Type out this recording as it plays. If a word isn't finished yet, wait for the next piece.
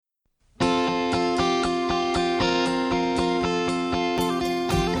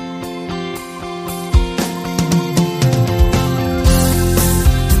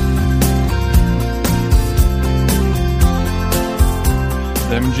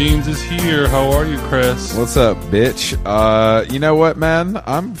Jeans is here. How are you, Chris? What's up, bitch? You know what, man?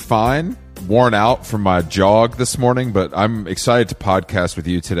 I'm fine. Worn out from my jog this morning, but I'm excited to podcast with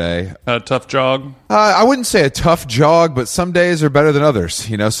you today. A tough jog? I wouldn't say a tough jog, but some days are better than others.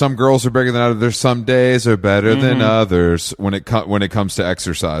 You know, some girls are bigger than others. Some days are better than others when it comes to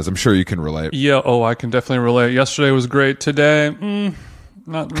exercise. I'm sure you can relate. Yeah. Oh, I can definitely relate. Yesterday was great. Today,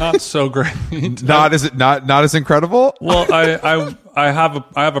 not so great. Not as incredible. Well, I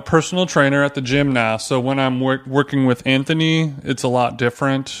have a personal trainer at the gym now, so when I'm working with Anthony, it's a lot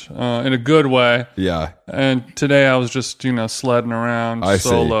different in a good way. Yeah. And today I was just sledding around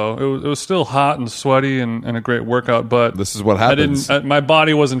solo. It was still hot and sweaty and a great workout, but this is what happens. My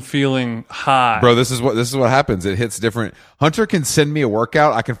body wasn't feeling high, bro. This is what happens. It hits different. Hunter can send me a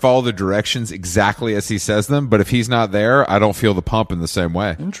workout. I can follow the directions exactly as he says them, but if he's not there, I don't feel the pump in the same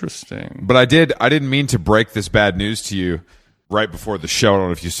way. Interesting. But I didn't mean to break this bad news to you right before the show. I don't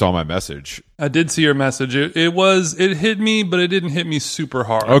know if you saw my message. I did see your message. It hit me, but it didn't hit me super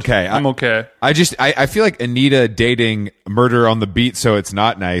hard. Okay. I'm okay. I feel like Anita dating Murder on the Beat, so it's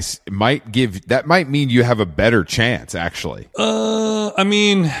not nice. That might mean you have a better chance, actually. I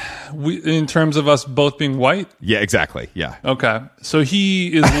mean, in terms of us both being white? Yeah, exactly. Yeah. Okay. So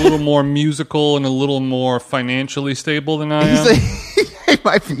he is a little more musical and a little more financially stable than I am.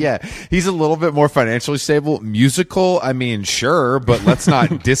 He's a little bit more financially stable. Musical, I mean, sure, but let's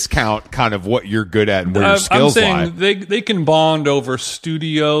not discount kind of what you're good at and where your skills lie. I'm saying they can bond over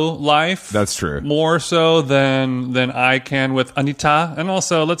studio life. That's true. More so than I can with Anita. And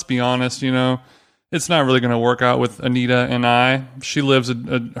also, let's be honest, it's not really going to work out with Anita and I. She lives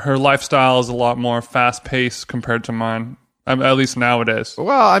her lifestyle is a lot more fast paced compared to mine. At least nowadays.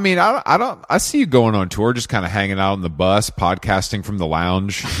 Well, I mean, I see you going on tour, just kind of hanging out on the bus, podcasting from the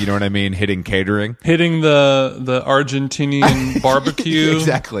lounge. You know what I mean? Hitting catering, hitting the Argentinian barbecue,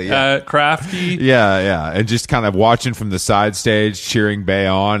 exactly. Yeah. At Crafty. Yeah, and just kind of watching from the side stage, cheering Bay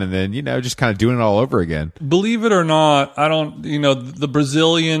on, and then just kind of doing it all over again. Believe it or not, I don't. The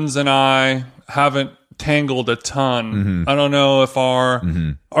Brazilians and I haven't tangled a ton. Mm-hmm. I don't know if our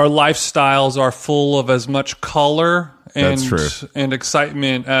lifestyles are full of as much color and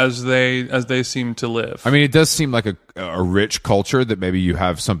excitement as they seem to live. I mean, it does seem like a rich culture that maybe you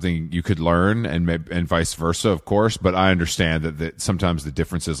have something you could learn, and vice versa, of course. But I understand that sometimes the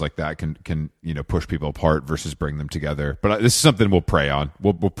differences like that can push people apart versus bring them together. But this is something we'll pray on.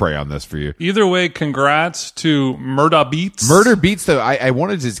 We'll pray on this for you. Either way, congrats to Murder Beats. Murder Beats, though, I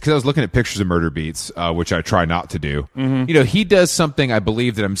wanted to, because I was looking at pictures of Murder Beats, which I try not to do. Mm-hmm. He does something I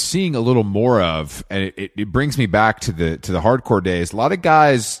believe that I'm seeing a little more of, and it brings me back to the hardcore days. A lot of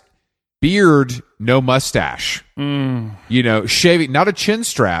guys, beard, no mustache. Shaving, not a chin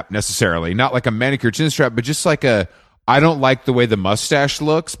strap necessarily, not like a manicure chin strap, but just like I don't like the way the mustache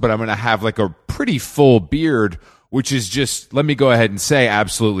looks, but I'm going to have like a pretty full beard, which is just, let me go ahead and say,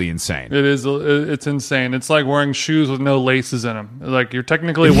 absolutely insane. It is. It's insane. It's like wearing shoes with no laces in them. Like you're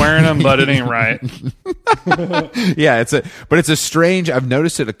technically wearing them, but it ain't right. Yeah, it's a strange. I've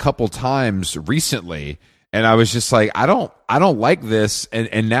noticed it a couple times recently, and I was just like, I don't like this,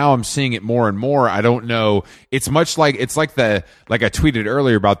 and now I'm seeing it more and more. I don't know. It's like I tweeted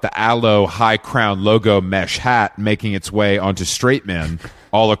earlier about the Aloe high crown logo mesh hat making its way onto straight men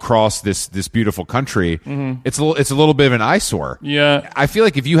all across this beautiful country. Mm-hmm. It's a little bit of an eyesore. Yeah, I feel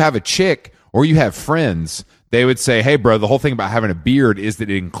like if you have a chick or you have friends, they would say, "Hey, bro, the whole thing about having a beard is that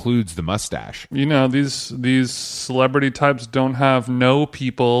it includes the mustache." These celebrity types don't have no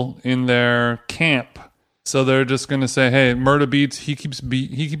people in their camp. So they're just going to say, "Hey, Murder Beats, he keeps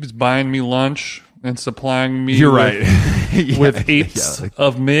buying me lunch and supplying me with eighths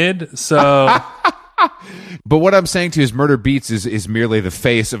of mid." So But what I'm saying to you is Murder Beats is merely the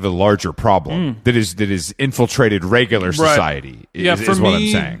face of a larger problem that is infiltrated regular society. Right. Is what I'm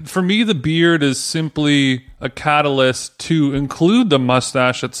saying. For me, the beard is simply a catalyst to include the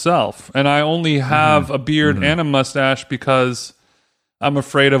mustache itself. And I only have a beard and a mustache because I'm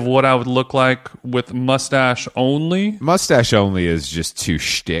afraid of what I would look like with mustache only. Mustache only is just too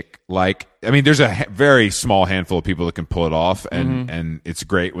shtick. Like, I mean, there's a very small handful of people that can pull it off, and it's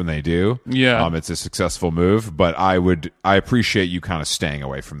great when they do. Yeah, it's a successful move. But I appreciate you kind of staying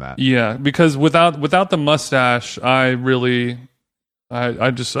away from that. Yeah, because without the mustache, my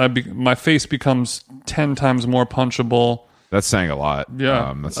face becomes 10 times more punchable. That's saying a lot.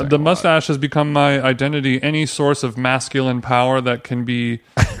 Yeah. The mustache has become my identity. Any source of masculine power that can be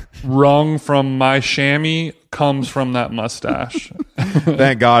wrung from my chamois comes from that mustache.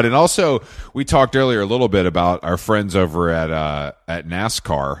 Thank God. And also, we talked earlier a little bit about our friends over at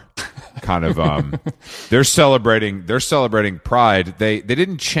NASCAR. kind of they're celebrating Pride. They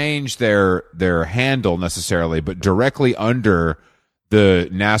didn't change their handle necessarily, but directly under the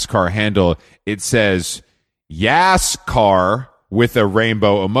NASCAR handle it says YASCAR with a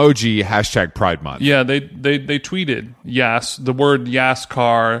rainbow emoji, #Pride Month. Yeah, they tweeted the word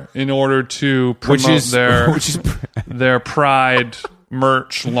YASCAR in order to promote their Pride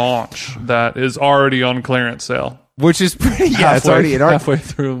merch launch that is already on clearance sale. Which is pretty, it's already halfway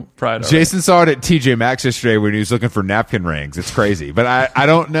through Pride. Jason saw it at TJ Maxx yesterday when he was looking for napkin rings. It's crazy, but I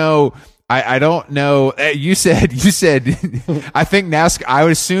don't know. I don't know. You said. I think NASCAR. I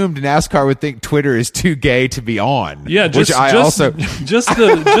assumed NASCAR would think Twitter is too gay to be on. Yeah, just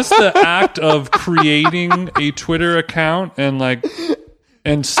the act of creating a Twitter account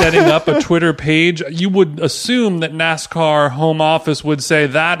and setting up a Twitter page, you would assume that NASCAR home office would say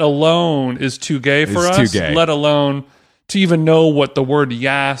that alone is too gay for us, let alone to even know what the word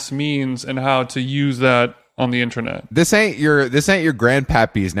 "yas" means and how to use that on the internet. This ain't your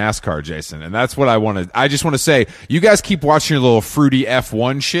grandpappy's NASCAR, Jason, and that's what I just want to say. You guys keep watching your little fruity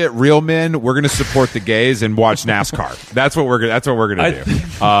F1 shit. Real men, we're going to support the gays and watch NASCAR. That's what we're going to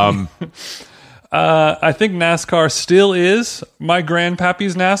do. I think NASCAR still is my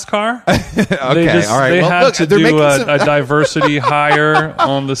grandpappy's NASCAR. Okay, all right. They had to do a diversity hire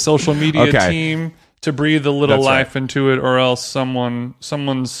on the social media team to breathe a little life into it, or else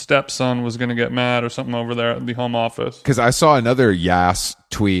someone's stepson was going to get mad or something over there at the home office. Because I saw another Yas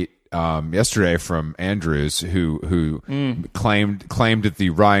tweet yesterday from Andrews who claimed that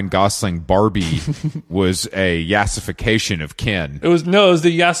the Ryan Gosling Barbie was a yassification of Ken. It was the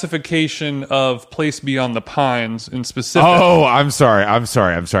yassification of Place Beyond the Pines in specific. Oh, I'm sorry.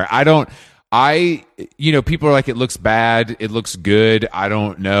 People are like, it looks bad, it looks good. I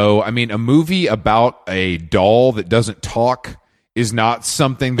don't know. I mean, a movie about a doll that doesn't talk is not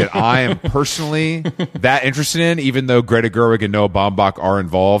something that I am personally that interested in, even though Greta Gerwig and Noah Baumbach are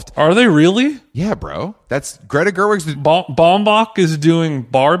involved. Are they really? Yeah, bro. That's Greta Gerwig's. Baumbach is doing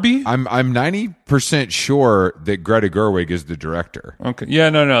Barbie? I'm 90% sure that Greta Gerwig is the director. Okay. Yeah,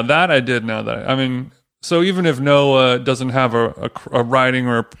 no. That I did know that. I mean, so even if Noah doesn't have a writing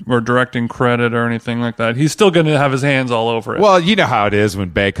or directing credit or anything like that, he's still going to have his hands all over it. Well, you know how it is when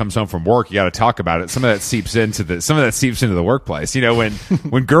Bae comes home from work. You got to talk about it. Some of that seeps into the workplace. You know, when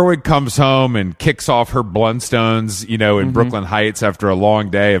Gerwig comes home and kicks off her Blundstones, in Brooklyn Heights after a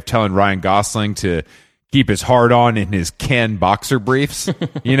long day of telling Ryan Gosling to keep his heart on in his Ken boxer briefs.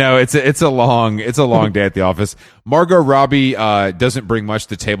 It's a long day at the office. Margot Robbie doesn't bring much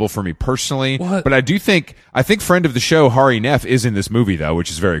to the table for me personally, but I think friend of the show Hari Nef is in this movie though,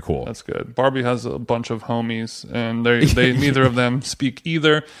 which is very cool. That's good. Barbie has a bunch of homies, and they neither of them speak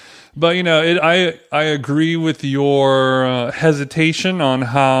either. But I agree with your hesitation on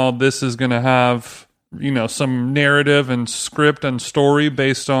how this is going to have some narrative and script and story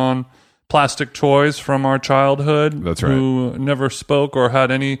based on plastic toys from our childhood. That's right. Who never spoke or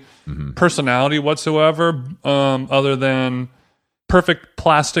had any personality whatsoever, other than perfect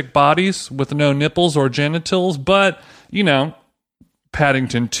plastic bodies with no nipples or genitals. But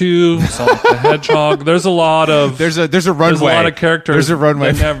Paddington 2, Sonic the Hedgehog. There's a lot of there's a runway. There's a lot of characters. There's a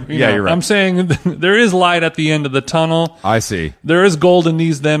runway. You're right. I'm saying there is light at the end of the tunnel. I see. There is gold in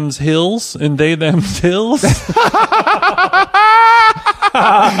these them's hills and they them's hills.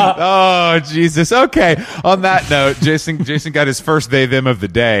 Oh, Jesus. Okay. On that note, Jason got his first they them of the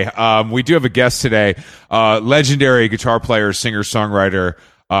day. We do have a guest today, legendary guitar player, singer, songwriter,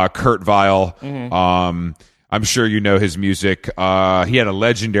 Kurt Vile. I'm sure you know his music. He had a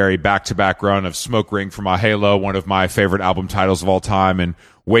legendary back-to-back run of Smoke Ring for My Halo, one of my favorite album titles of all time, and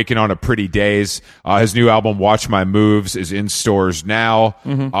Waking on a Pretty Days. His new album, Watch My Moves, is in stores now.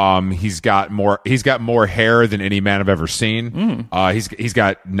 He's got more hair than any man I've ever seen. He's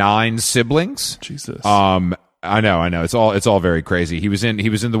got 9 siblings. Jesus. I know. It's all very crazy. He was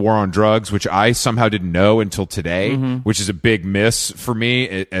in the war on drugs, which I somehow didn't know until today, which is a big miss for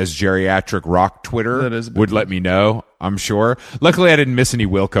me, as geriatric rock Twitter would let me know. I'm sure. Luckily, I didn't miss any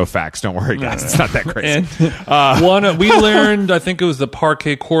Wilco facts. Don't worry, guys. It's not that crazy. We learned, I think it was the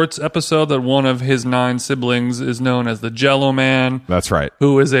Parquet Courts episode, that one of his 9 siblings is known as the Jello Man. That's right.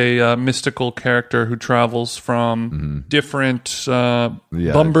 Who is a mystical character who travels from different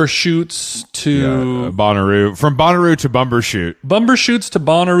Bumbershoots to Bonnaroo. From Bonnaroo to Bumbershoot. Bumbershoots to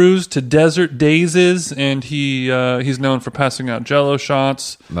Bonnaroos to Desert Dazes, and he's known for passing out Jello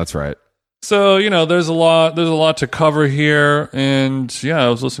shots. That's right. So, there's a lot to cover here, and I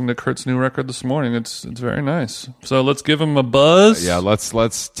was listening to Kurt's new record this morning. It's very nice. So let's give him a buzz.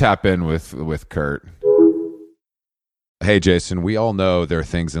 Let's tap in with Kurt. Hey, Jason, we all know there are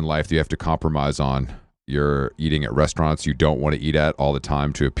things in life that you have to compromise on. You're eating at restaurants you don't want to eat at all the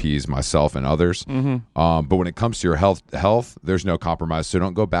time to appease myself and others. But when it comes to your health, there's no compromise. So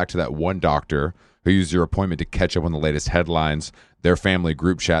don't go back to that one doctor who used your appointment to catch up on the latest headlines, their family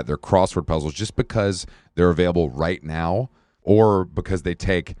group chat, their crossword puzzles, just because they're available right now or because they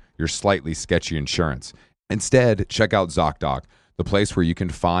take your slightly sketchy insurance. Instead, check out ZocDoc, the place where you can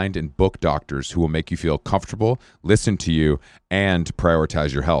find and book doctors who will make you feel comfortable, listen to you, and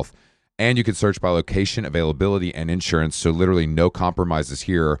prioritize your health. And you can search by location, availability, and insurance, so literally no compromises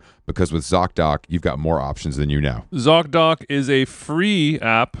here, because with ZocDoc, you've got more options than you know. ZocDoc is a free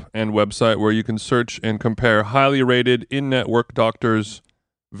app and website where you can search and compare highly rated in-network doctors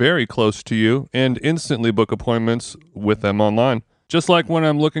very close to you and instantly book appointments with them online. Just like when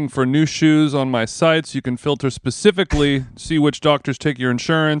I'm looking for new shoes on my sites, you can filter specifically, see which doctors take your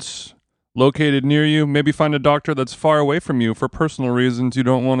insurance, located near you, maybe find a doctor that's far away from you for personal reasons you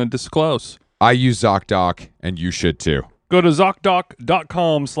don't want to disclose. I use ZocDoc, and you should too. Go to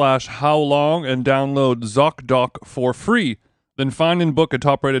ZocDoc.com/howlong and download ZocDoc for free. Then find and book a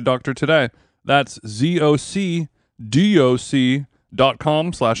top-rated doctor today. That's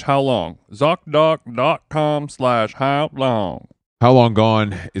ZocDoc.com/howlong. ZocDoc.com/howlong. How Long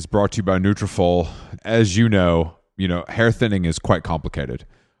Gone is brought to you by Nutrafol. As you know, hair thinning is quite complicated.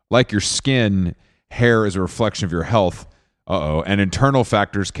 Like your skin, hair is a reflection of your health. And internal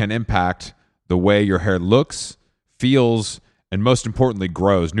factors can impact the way your hair looks, feels, and most importantly,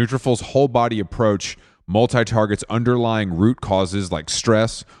 grows. Nutrafol's whole body approach multi-targets underlying root causes like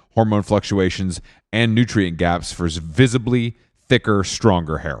stress, hormone fluctuations, and nutrient gaps for visibly thicker,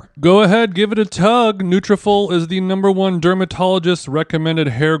 stronger hair. Go ahead, give it a tug. Nutrafol is the #1 dermatologist recommended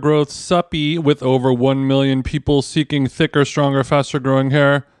hair growth suppy with over 1 million people seeking thicker, stronger, faster growing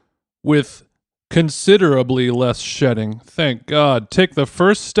hair with considerably less shedding. Thank God. Take the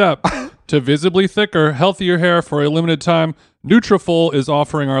first step to visibly thicker, healthier hair for a limited time. Nutrafol is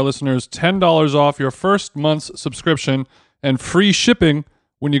offering our listeners $10 off your first month's subscription and free shipping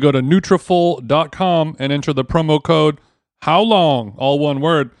when you go to Nutrafol.com and enter the promo code HOWLONG, all one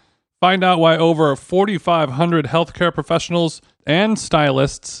word. Find out why over 4,500 healthcare professionals and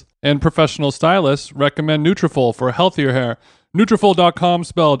stylists and professional stylists recommend Nutrafol for healthier hair. Nutrafol.com,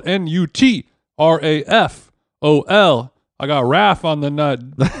 spelled Nutrafol. I got RAF on the nut.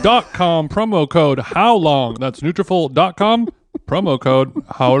 .com, promo code HOWLONG. That's Nutrafol.com, promo code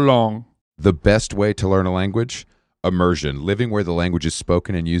HOWLONG. The best way to learn a language? Immersion, living where the language is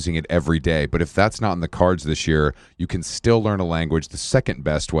spoken and using it every day. But if that's not in the cards this year, you can still learn a language the second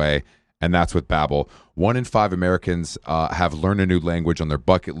best way, and that's with Babbel. 1 in 5 Americans have learned a new language on their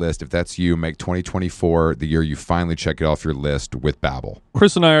bucket list. If that's you, make 2024 the year you finally check it off your list with Babbel.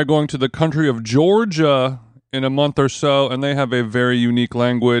 Chris and I are going to the country of Georgia in a month or so, and they have a very unique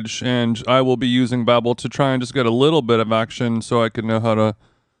language, and I will be using Babbel to try and just get a little bit of action so I can know how to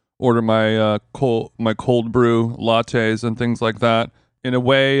order my cold brew lattes and things like that in a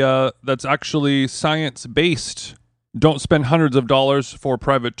way that's actually science-based. Don't spend hundreds of dollars for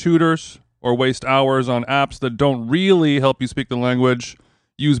private tutors or waste hours on apps that don't really help you speak the language.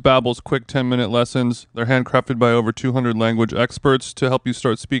 Use Babbel's quick 10-minute lessons. They're handcrafted by over 200 language experts to help you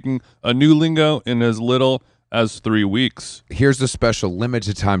start speaking a new lingo in as little as 3 weeks. Here's the special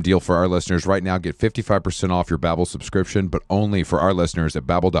limited time deal for our listeners. Right now, get 55% off your Babbel subscription, but only for our listeners at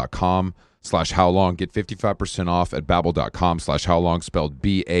Babbel.com/howlong. Get 55% off at Babbel.com/howlong, spelled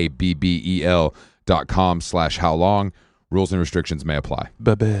BABBEL.com/howlong. Rules and restrictions may apply.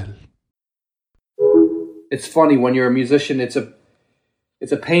 Babbel. It's funny when you're a musician. It's a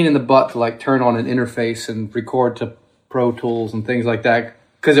pain in the butt to like turn on an interface and record to Pro Tools and things like that,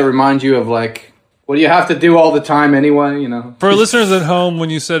 because it reminds you of like, what do you have to do all the time anyway, For listeners at home, when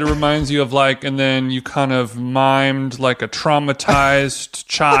you said it reminds you of like, and then you kind of mimed like a traumatized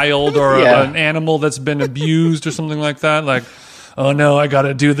child or an animal that's been abused or something like that, like, oh no, I got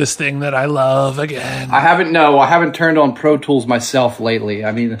to do this thing that I love again. I haven't turned on Pro Tools myself lately.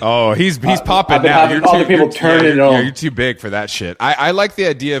 I mean, he's popping I've been now. having other people turning it on. You're too big for that shit. I like the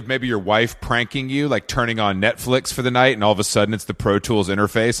idea of maybe your wife pranking you, like turning on Netflix for the night, and all of a sudden it's the Pro Tools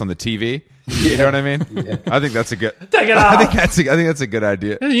interface on the TV. You know what I mean? Yeah. I think that's a good. Take it off. I think that's a good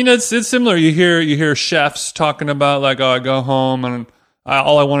idea. It's similar. You hear chefs talking about like, oh, I go home and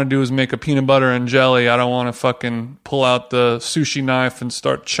all I want to do is make a peanut butter and jelly. I don't want to fucking pull out the sushi knife and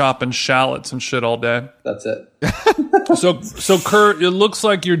start chopping shallots and shit all day. That's it. So Kurt, it looks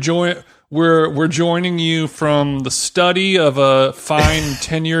like you're we're joining you from the study of a fine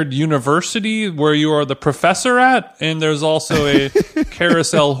tenured university where you are the professor at, and there's also a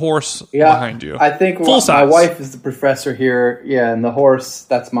carousel horse behind you. I think Full my size. wife is the professor here. Yeah, and the horse,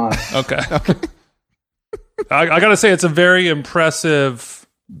 that's mine. Okay. I gotta say, it's a very impressive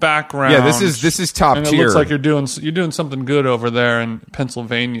background. Yeah, this is top and it tier. looks like you're doing something good over there in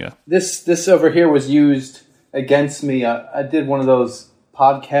Pennsylvania. This over here was used against me. I did one of those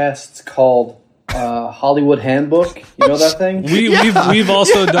podcasts called Hollywood Handbook. You know that thing? We've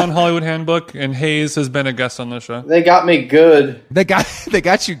also done Hollywood Handbook, and Hayes has been a guest on the show. They got me good. They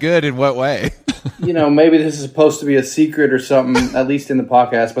got you good in what way? You know, maybe this is supposed to be a secret or something, at least in the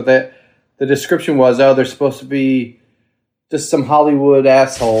podcast, but the description was, they're supposed to be just some Hollywood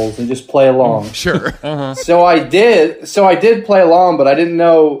assholes and just play along. Sure. So I did play along, but I didn't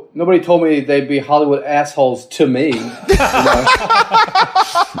know, nobody told me they'd be Hollywood assholes to me. You know?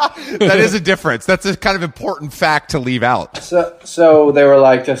 That is a difference. That's a kind of important fact to leave out. So they were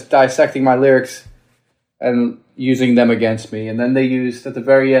like just dissecting my lyrics and using them against me. And then they used, at the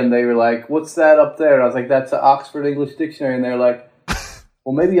very end, they were like, what's that up there? And I was like, that's an Oxford English Dictionary. And they're like,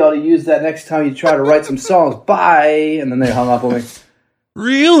 well, maybe you ought to use that next time you try to write some songs. Bye. And then they hung up on me.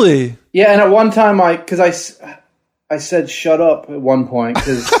 Really? Yeah, and at one time, I said shut up at one point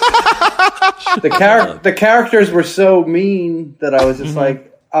because the characters were so mean that I was just like,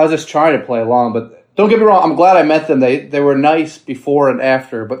 I was just trying to play along. But don't get me wrong, I'm glad I met them. They were nice before and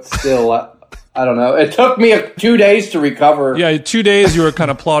after, but still, I don't know. It took me 2 days to recover. Yeah, 2 days you were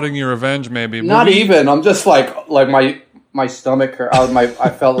kind of plotting your revenge, maybe. Not even. I'm just like my stomach hurt. I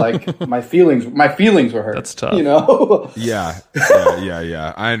felt like my feelings were hurt. That's tough. You know? Yeah.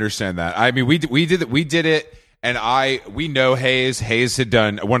 I understand that. I mean, we did it, and we know Hayes. Hayes had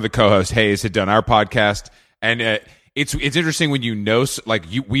done, one of the co-hosts, Hayes had done our podcast, and it's interesting when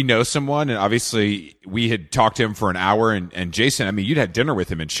we know someone, and obviously we had talked to him for an hour, and Jason, I mean, you'd had dinner with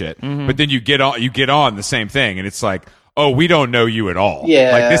him and shit, but then you get on the same thing, and it's like, oh, we don't know you at all.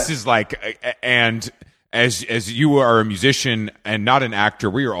 Yeah. Like, this is like, and as you are a musician and not an actor,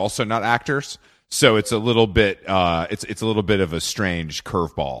 we are also not actors. So it's a little bit it's a little bit of a strange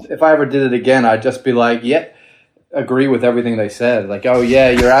curveball. If I ever did it again, I'd just be like, yeah, agree with everything they said. Like, oh yeah,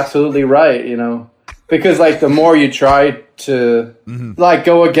 you're absolutely right, you know. Because like the more you try to like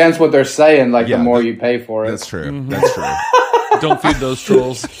go against what they're saying, like the more you pay for it. That's true. That's true. Don't feed those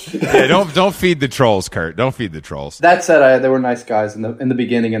trolls. Yeah, don't feed the trolls, Kurt. Don't feed the trolls. That said, they were nice guys in the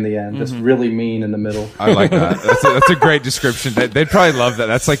beginning and the end. Just really mean in the middle. I like that. That's a great description. They'd probably love that.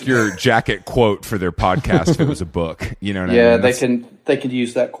 That's like your jacket quote for their podcast if it was a book. You know what I mean? They could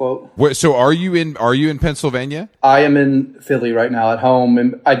use that quote. So are you in Pennsylvania? I am in Philly right now at home,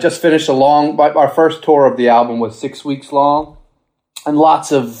 and I just finished our first tour of the album was 6 weeks long, and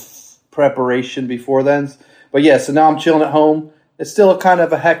lots of preparation before then. But yeah, so now I'm chilling at home. It's still a kind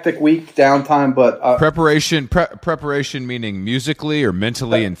of a hectic week, downtime, but preparation meaning musically or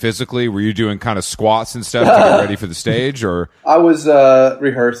mentally and physically. Were you doing kind of squats and stuff to get ready for the stage, or? I was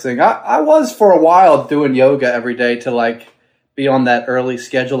rehearsing. I was for a while doing yoga every day to like be on that early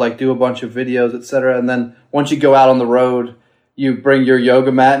schedule, like do a bunch of videos, etc. And then once you go out on the road, you bring your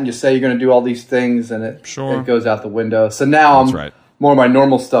yoga mat and you say you're going to do all these things, and it goes out the window. So now I'm more of my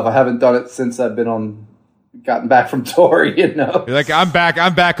normal stuff. I haven't done it since I've gotten back from tour, you know. You're like, I'm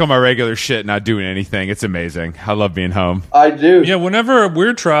back on my regular shit, not doing anything. It's amazing. I love being home. I do. Yeah, whenever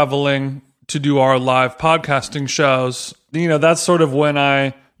we're traveling to do our live podcasting shows, you know, that's sort of when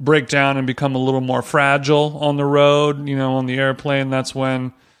I break down and become a little more fragile on the road, you know, on the airplane. That's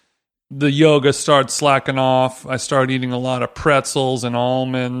when the yoga starts slacking off. I start eating a lot of pretzels and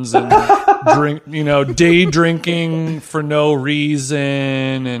almonds and day drinking for no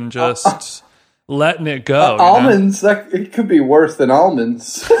reason and just letting it go. Almonds, it could be worse than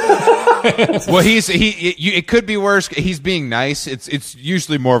almonds. Well, it could be worse. He's being nice. It's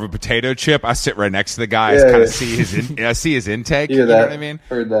usually more of a potato chip. I sit right next to the guy. I kind of see his intake. You know what I mean?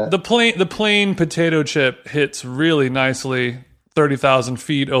 Heard that. The plain potato chip hits really nicely 30,000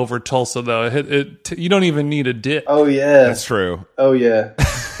 feet over Tulsa, though. You don't even need a dip. Oh yeah, that's true. Oh yeah.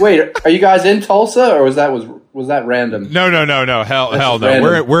 Wait, are you guys in Tulsa, or was that random? No. Hell no.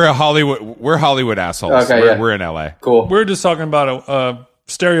 Random. We're Hollywood assholes. Okay, we're in LA. Cool. We're just talking about a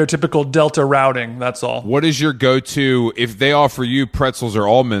stereotypical Delta routing. That's all. What is your go-to if they offer you pretzels or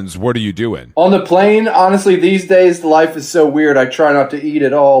almonds? What are you doing on the plane? Honestly, these days life is so weird. I try not to eat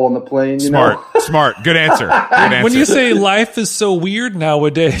at all on the plane. Smart. Good answer. When you say life is so weird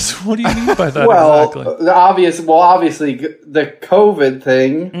nowadays, what do you mean by that? Exactly? Obviously the COVID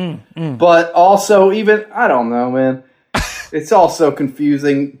thing, but also even I don't know, man. It's all so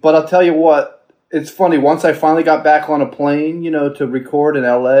confusing. But I'll tell you what, it's funny. Once I finally got back on a plane, to record in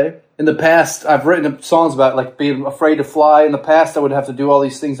LA. In the past, I've written songs about like being afraid to fly. In the past, I would have to do all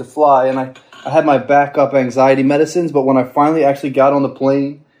these things to fly, and I had my backup anxiety medicines. But when I finally actually got on the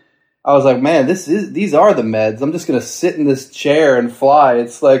plane, I was like, man, these are the meds. I'm just gonna sit in this chair and fly.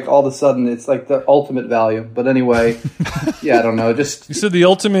 It's like all of a sudden, it's like the ultimate value. But anyway, yeah, I don't know. Just You said the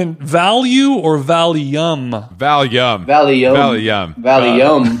ultimate value or Valium? Valium. Valium.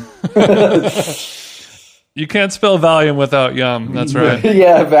 Valium. Valium. You can't spell Valium without yum. That's right.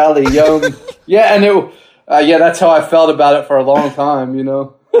 Yeah, Valium. Yeah, and that's how I felt about it for a long time.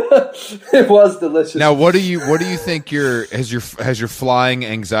 It was delicious. Now, what do you think has your flying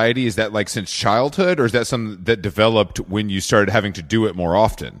anxiety? Is that like since childhood, or is that something that developed when you started having to do it more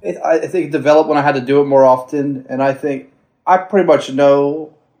often? I think it developed when I had to do it more often, and I think I pretty much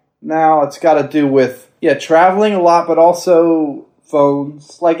know now it's got to do with traveling a lot, but also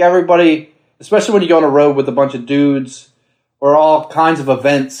phones. Like everybody, especially when you go on a road with a bunch of dudes or all kinds of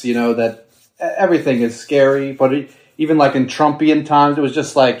events, that everything is scary. But even like in Trumpian times, it was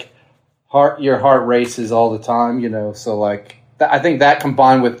just like your heart races all the time, So like I think that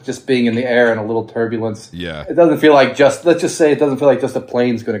combined with just being in the air and a little turbulence, it doesn't feel like let's just say it doesn't feel like just a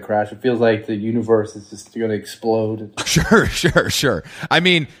plane's going to crash. It feels like the universe is just going to explode. Sure. I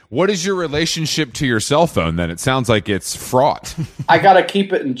mean, what is your relationship to your cell phone then? It sounds like it's fraught. I got to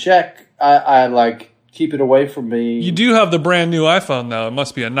keep it in check. I like keep it away from me. You do have the brand new iPhone, though. It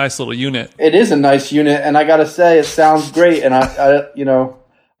must be a nice little unit. It is a nice unit, and I got to say, it sounds great. And I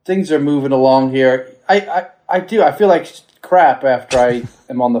things are moving along here. I do. I feel like crap after I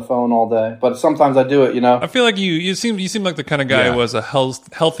am on the phone all day, but sometimes I do it. I feel like you seem like the kind of guy who has a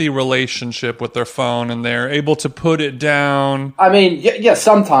healthy relationship with their phone, and they're able to put it down. I mean, yeah,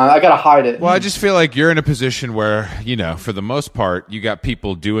 sometimes I gotta hide it. Well, I just feel like you're in a position where for the most part, you got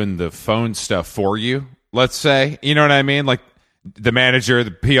people doing the phone stuff for you. Let's say, you know what I mean, like the manager,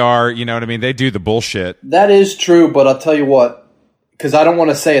 the PR. You know what I mean? They do the bullshit. That is true, but I'll tell you what. Because I don't want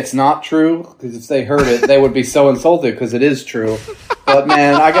to say it's not true, because if they heard it, they would be so insulted, because it is true. But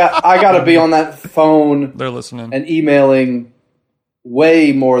man, I got to be on that phone. They're listening and emailing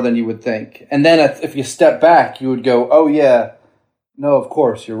way more than you would think. And then if you step back, you would go, "Oh yeah, no, of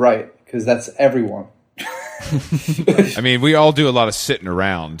course you're right," because that's everyone. I mean, we all do a lot of sitting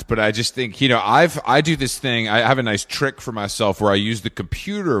around, but I just think I do this thing. I have a nice trick for myself where I use the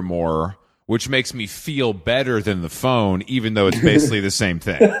computer more, which makes me feel better than the phone, even though it's basically the same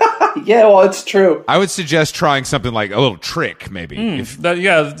thing. Yeah, well, it's true. I would suggest trying something like a little trick, maybe.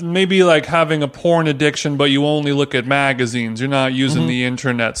 Maybe like having a porn addiction, but you only look at magazines. You're not using the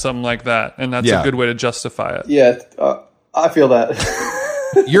internet, something like that. And that's a good way to justify it. Yeah, I feel that.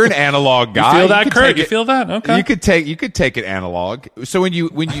 You're an analog guy. You feel that, Kurt? You feel that? Okay. You could take it analog. So when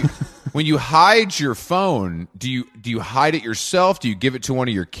you hide your phone, do you hide it yourself? Do you give it to one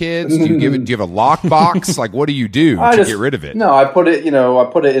of your kids? Do you have a lockbox? Like, what do you do to get rid of it? No, I put it in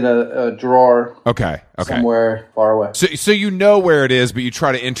a drawer. Okay. Somewhere far away. So you know where it is, but you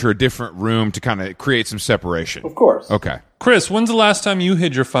try to enter a different room to kind of create some separation. Of course. Okay. Chris, when's the last time you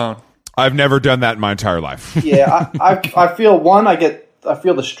hid your phone? I've never done that in my entire life. Yeah, I feel I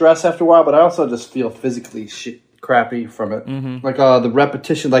feel the stress after a while, but I also just feel physically crappy from it. Mm-hmm. Like the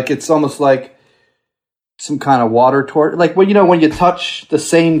repetition, like it's almost like some kind of water torture. Like when you touch the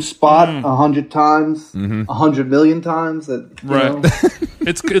same spot 100 times, 100 million times. Right.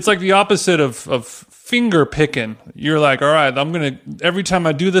 It's like the opposite of finger picking. You're like, all right, every time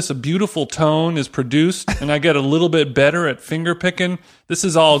I do this, a beautiful tone is produced, and I get a little bit better at finger picking. This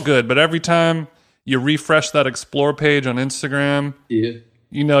is all good, but every time you refresh that explore page on Instagram,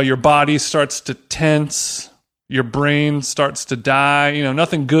 your body starts to tense, your brain starts to die,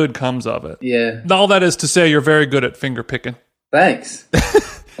 nothing good comes of it. Yeah. All that is to say you're very good at finger picking. Thanks.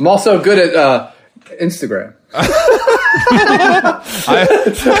 I'm also good at Instagram.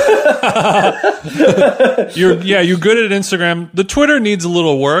 You're good at Instagram. The Twitter needs a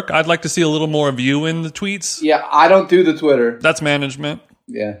little work. I'd like to see a little more of you in the tweets. Yeah, I don't do the Twitter. That's management.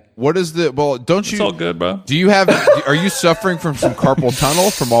 Yeah. What is don't you? It's all good, bro. Are you suffering from some carpal tunnel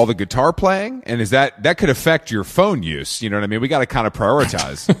from all the guitar playing? And is that could affect your phone use? You know what I mean? We got to kind of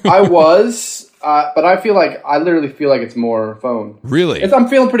prioritize. I was, but I literally feel like it's more phone. Really? I'm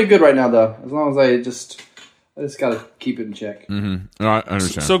feeling pretty good right now, though. As long as I just got to keep it in check. Mm-hmm. No, I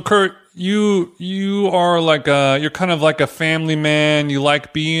understand. So, Kurt, you are you're kind of like a family man. You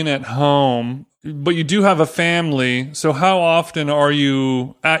like being at home. But you do have a family, so how often are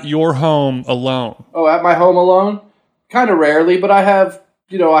you at your home alone? Oh, at my home alone? Kind of rarely, but I have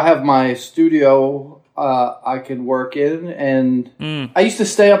my studio I can work in, and I used to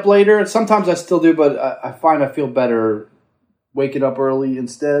stay up later. Sometimes I still do, but I find I feel better waking up early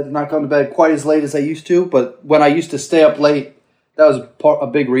instead, not going to bed quite as late as I used to. But when I used to stay up late, that was a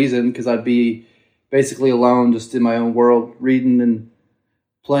big reason, because I'd be basically alone, just in my own world, reading and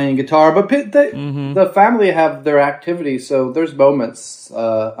playing guitar. But the family have their activities, so there's moments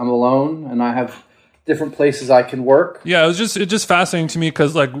I'm alone and I have different places I can work. Yeah, it's just fascinating to me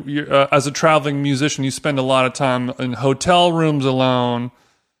because, like, as a traveling musician, you spend a lot of time in hotel rooms alone.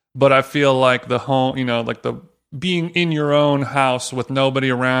 But I feel like the home, like the being in your own house with nobody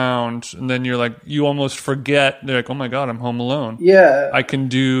around, and then you almost forget. They're like, oh my God, I'm home alone. Yeah, I can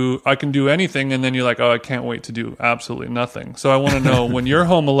do anything, and then you're like, oh, I can't wait to do absolutely nothing. So I want to know, when you're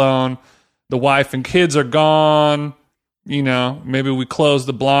home alone, the wife and kids are gone. Maybe we close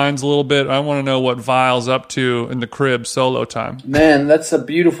the blinds a little bit. I want to know what Vile's up to in the crib solo time. Man, that's a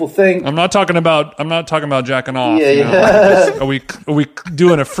beautiful thing. I'm not talking about jacking off. Yeah. Are we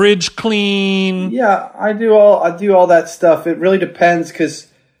doing a fridge clean? Yeah, I do all that stuff. It really depends,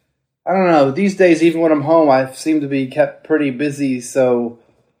 because I don't know. These days, even when I'm home, I seem to be kept pretty busy. So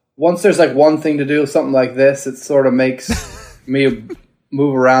once there's like one thing to do, something like this, it sort of makes me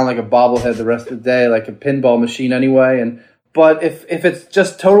move around like a bobblehead the rest of the day, like a pinball machine anyway. But if it's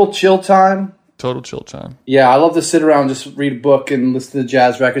just total chill time. Yeah, I love to sit around and just read a book and listen to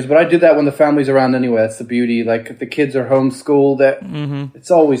jazz records. But I do that when the family's around anyway. That's the beauty. Like, if the kids are homeschooled,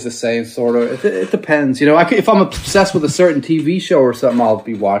 it's always the same, sort of. It depends. If I'm obsessed with a certain TV show or something, I'll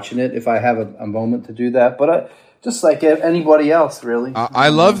be watching it if I have a moment to do that. But just like anybody else, really. I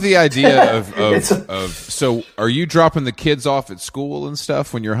love the idea of so are you dropping the kids off at school and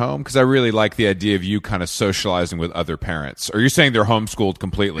stuff when you're home? Because I really like the idea of you kind of socializing with other parents. Or are you saying they're homeschooled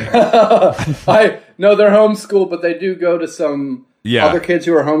completely? No, they're homeschooled, but they do go to some other kids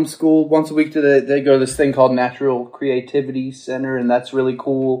who are homeschooled. Once a week, they go to this thing called Natural Creativity Center, and that's really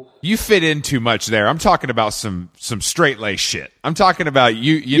cool. You fit in too much there. I'm talking about some straight lace shit. I'm talking about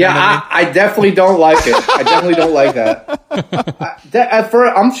you. Yeah, know what I mean? I definitely don't like it. I definitely don't like that.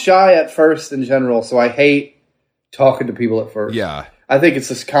 I'm shy at first in general, so I hate talking to people at first. Yeah, I think it's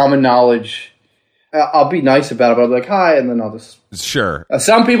this common knowledge. I'll be nice about it, but I'll be like, hi, and then I'll just... Sure.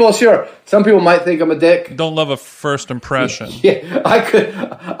 Some people might think I'm a dick. Don't love a first impression. Yeah, I could...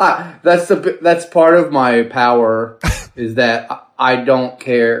 that's part of my power, is that I don't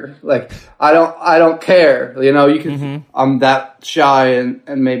care. Like, I don't care. You can... I'm that shy and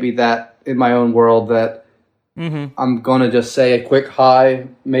maybe that in my own world that I'm going to just say a quick hi,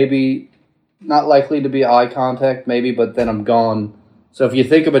 maybe not likely to be eye contact, maybe, but then I'm gone. So if you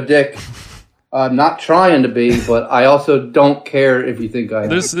think I'm a dick... I'm not trying to be, but I also don't care if you think I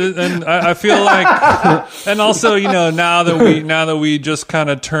am. And I feel like, and also, now that we just kind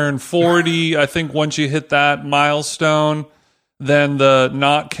of turned 40, I think once you hit that milestone, then the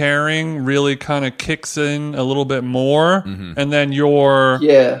not caring really kind of kicks in a little bit more, and then your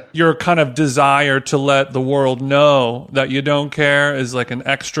kind of desire to let the world know that you don't care is like an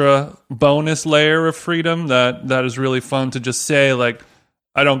extra bonus layer of freedom that is really fun to just say, like,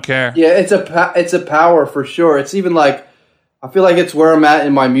 I don't care. Yeah, it's a power for sure. It's even like, I feel like it's where I'm at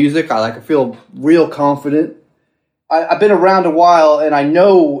in my music. I feel real confident. I've been around a while, and I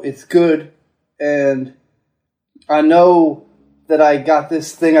know it's good, and I know that I got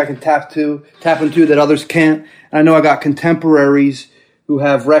this thing I can tap into that others can't. And I know I got contemporaries who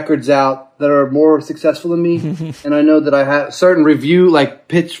have records out that are more successful than me, and I know that I have certain review, like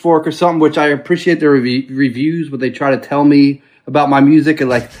Pitchfork or something, which I appreciate their reviews, but they try to tell me about my music, and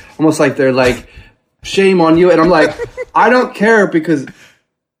like almost like they're like, shame on you, and I'm like, I don't care, because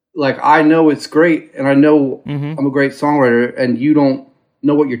like I know it's great, and I know I'm a great songwriter, and you don't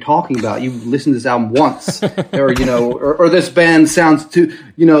know what you're talking about. You've listened to this album once, or or this band sounds too,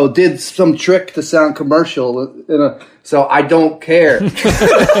 did some trick to sound commercial, so I don't care.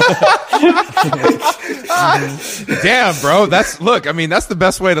 Damn, bro. That's the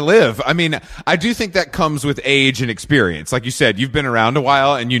best way to live. I mean, I do think that comes with age and experience. Like you said, you've been around a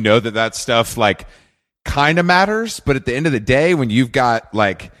while, and you know that stuff like kind of matters. But at the end of the day, when you've got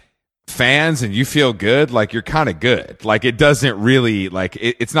like fans and you feel good, like you're kind of good. Like it doesn't really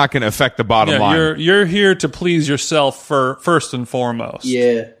it's not going to affect the bottom line. You're here to please yourself first and foremost.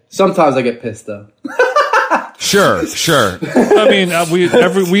 Yeah. Sometimes I get pissed though. Sure. I mean,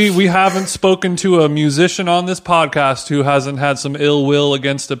 we haven't spoken to a musician on this podcast who hasn't had some ill will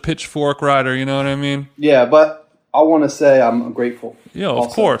against a Pitchfork writer. You know what I mean? Yeah, but I want to say I'm grateful. Yeah, of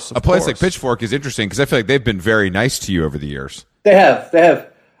course. A place like Pitchfork is interesting because I feel like they've been very nice to you over the years. They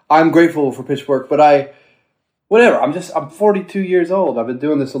have. I'm grateful for Pitchfork, but I'm 42 years old. I've been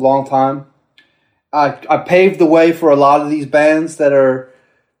doing this a long time, I paved the way for a lot of these bands that are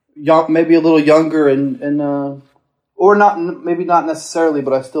young, maybe a little younger, and or not, maybe not necessarily,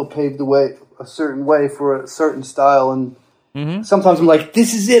 but I still paved the way a certain way for a certain style. And sometimes I'm like,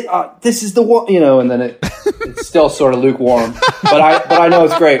 this is it, this is the one, and then it's still sort of lukewarm. But I know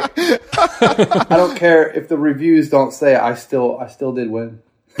it's great. I don't care if the reviews don't say it. I still did win.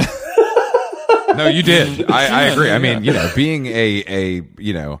 No, you did. I agree. I mean, being a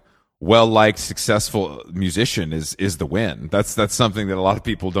well-liked, successful musician is the win. That's something that a lot of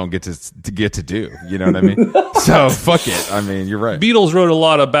people don't get to do. You know what I mean? So fuck it. I mean, you're right. Beatles wrote a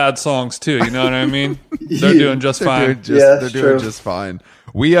lot of bad songs too. You know what I mean? They're doing just fine. They're doing just fine.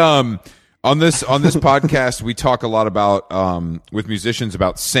 We on this podcast we talk a lot about with musicians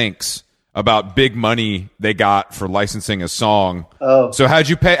about syncs, about big money they got for licensing a song. Oh. So how'd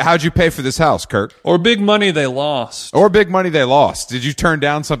you pay for this house, Kirk? Or big money they lost. Or big money they lost. Did you turn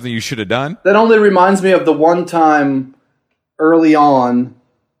down something you should have done? That only reminds me of the one time early on,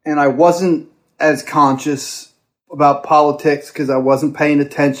 and I wasn't as conscious about politics because I wasn't paying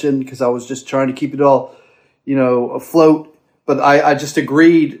attention because I was just trying to keep it all, afloat. But I just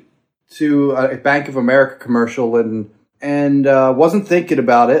agreed to a Bank of America commercial and wasn't thinking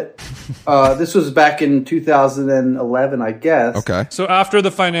about it. This was back in 2011, I guess. Okay. So after the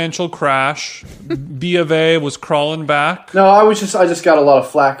financial crash, B of A was crawling back. No, I just got a lot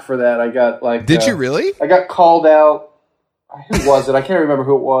of flack for that. I got Did you really? I got called out. Who was it? I can't remember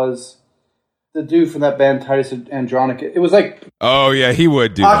who it was. The dude from that band, Titus Andronicus. It was like... Oh, yeah, he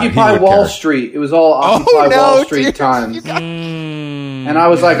would do Occupy that. Wall Street. It was all Occupy Wall Street times. Mm. And I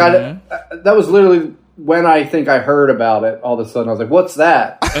was like, that was literally when I think I heard about it. All of a sudden, I was like, what's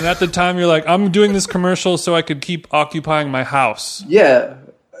that? And at the time, you're like, I'm doing this commercial so I could keep occupying my house. Yeah.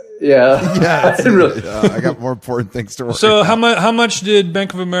 I didn't really... I got more important things to worry So about. how much did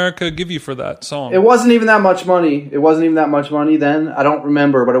Bank of America give you for that song? It wasn't even that much money. It wasn't even that much money then. I don't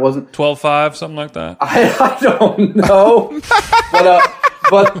remember, but it wasn't... 12.5, something like that? I don't know.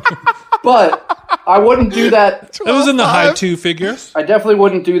 but I wouldn't do that. It was in the high two figures. I definitely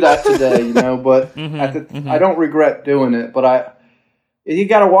wouldn't do that today, but I don't regret doing it. But you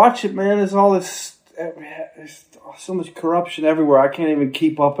got to watch it, man. There's all this... There's so much corruption everywhere. I can't even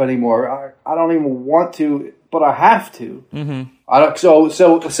keep up anymore. I don't even want to, but I have to. Mm-hmm. I don't.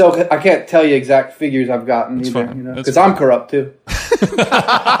 So I can't tell you exact figures I've gotten either, because I'm corrupt too.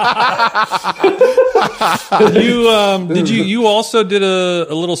 You also did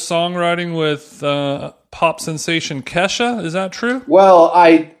a little songwriting with pop sensation Kesha? Is that true? Well,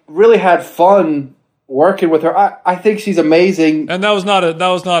 I really had fun working with her. I think she's amazing. And that was not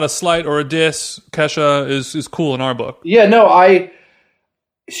a slight or a diss. Kesha is cool in our book. Yeah, no,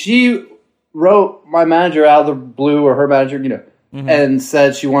 she wrote my manager out of the blue, or her manager, and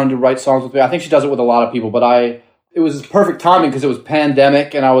said she wanted to write songs with me. I think she does it with a lot of people, but it was perfect timing because it was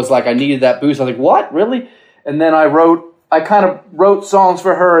pandemic, and I was like, I needed that boost. I was like, what, really? And then I kind of wrote songs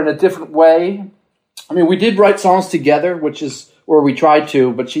for her in a different way. I mean, we did write songs together, which is where we tried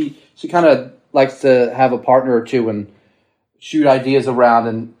to, but she kind of likes to have a partner or two and shoot ideas around,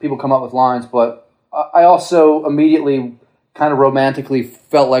 and people come up with lines. But I also immediately kind of romantically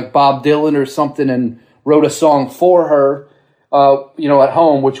felt like Bob Dylan or something and wrote a song for her, at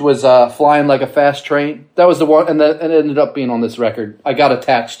home, which was Flying Like a Fast Train. That was the one, and it ended up being on this record. I got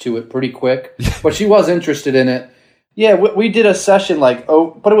attached to it pretty quick, but she was interested in it. Yeah, we did a session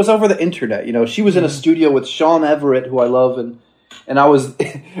but it was over the internet. She was in a studio with Sean Everett, who I love, and I was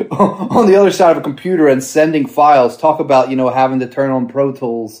on the other side of a computer and sending files. Talk about, having to turn on Pro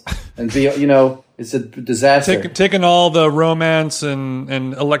Tools and be, it's a disaster. Taking all the romance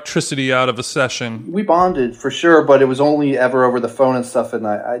and electricity out of a session. We bonded for sure, but it was only ever over the phone and stuff, and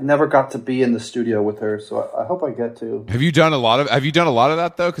I never got to be in the studio with her, so I hope I get to. Have you done a lot of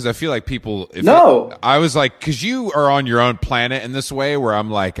that though? Because I feel like people. I was like, because you are on your own planet in this way, where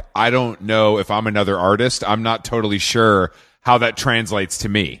I'm like, I don't know if I'm another artist. I'm not totally sure how that translates to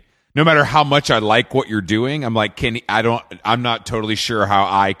me. No matter how much I like what you're doing, I'm like, I'm not totally sure how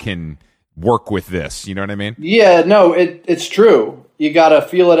I can work with this. You know what I mean? Yeah, no, it's true. You got to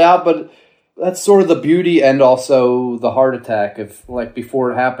feel it out, but that's sort of the beauty and also the heart attack. If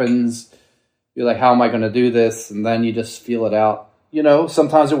before it happens, you're like, how am I going to do this? And then you just feel it out.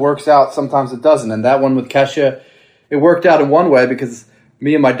 Sometimes it works out, sometimes it doesn't. And that one with Kesha, it worked out in one way because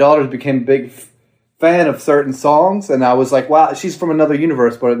me and my daughters became big fan of certain songs, and I was like, wow, she's from another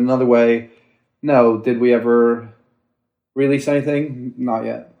universe. But in another way, no, did we ever release anything? Not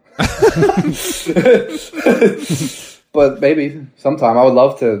yet. but maybe sometime. I would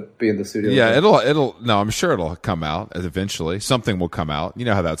love to be in the studio. Yeah, I'm sure it'll come out eventually. Something will come out. You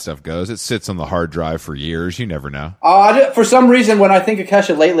know how that stuff goes. It sits on the hard drive for years. You never know. For some reason, when I think of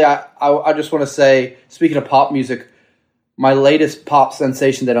Kesha lately, I just want to say, speaking of pop music, my latest pop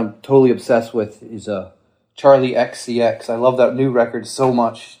sensation that I'm totally obsessed with is Charlie XCX. I love that new record so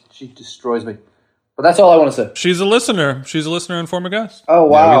much. She destroys me. But that's all I want to say. She's a listener. She's a listener and former guest. Oh,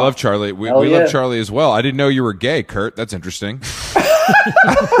 wow. Yeah, we love Charlie. We love Charlie as well. I didn't know you were gay, Kurt. That's interesting.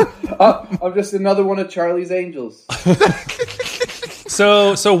 I'm just another one of Charlie's angels.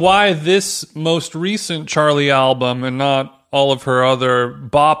 So why this most recent Charlie album and not all of her other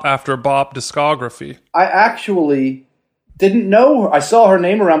bop after bop discography? I actually didn't know her. I saw her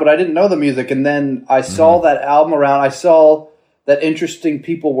name around, but I didn't know the music. And then I saw that album around. I saw that interesting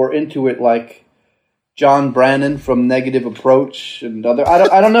people were into it, like John Brannon from Negative Approach and other.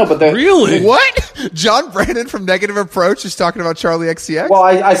 I don't know, but they're Really? What? John Brandon from Negative Approach is talking about Charlie XCX?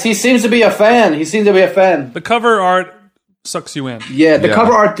 Well, he seems to be a fan. He seems to be a fan. The cover art sucks you in. Yeah, the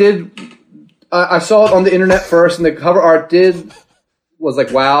cover art did. I saw it on the internet first, and the cover art was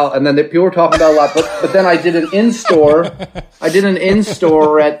like wow. And then people were talking about it a lot. But then I did an in store. I did an in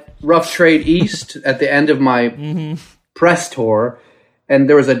store at Rough Trade East at the end of my press tour, and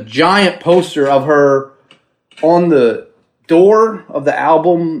there was a giant poster of her on the door of the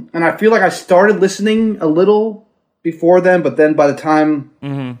album. And I feel like I started listening a little before then, but then by the time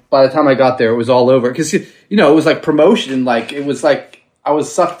I got there, it was all over. Because it was like promotion, like it was like I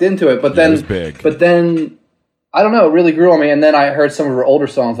was sucked into it. But then, it was big. But then I don't know, it really grew on me. And then I heard some of her older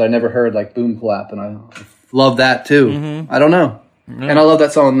songs I never heard, like Boom Clap, and I love that too. I don't know, and I love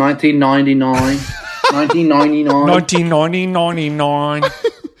that song 1999. 1999.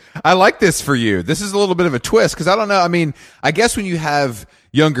 I like this for you. This is a little bit of a twist because I don't know. I mean, I guess when you have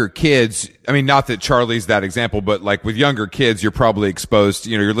younger kids, I mean, not that Charlie's that example, but like with younger kids, you're probably exposed,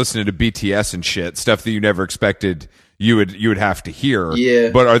 you're listening to BTS and shit, stuff that you never expected you would have to hear. Yeah.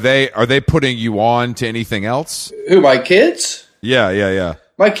 But are they putting you on to anything else? Who, my kids? Yeah.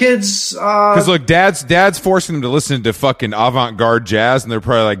 My kids, Because look, dad's forcing them to listen to fucking avant-garde jazz, and they're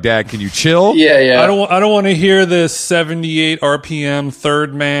probably like, "Dad, can you chill?" yeah. I don't want to hear this 78 RPM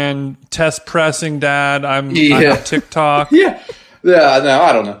third man test pressing. Dad, I'm on TikTok. Yeah, no,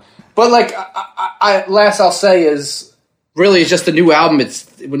 I don't know. But like, last I'll say is really it's just a new album. It's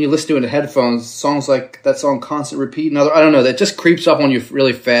when you listen to it in the headphones, songs like that song "Constant Repeat" and other. I don't know, that just creeps up on you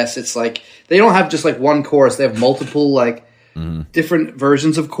really fast. It's like they don't have just like one chorus; they have multiple like. Different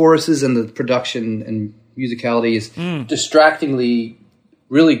versions of choruses, and the production and musicality is distractingly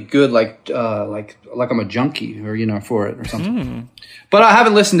really good. Like I'm a junkie or for it or something. But I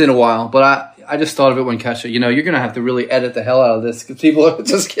haven't listened in a while. But I just thought of it when Kesha. You're gonna have to really edit the hell out of this because people are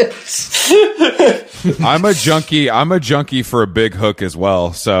just kidding. I'm a junkie for a big hook as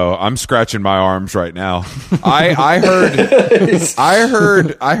well, so I'm scratching my arms right now. I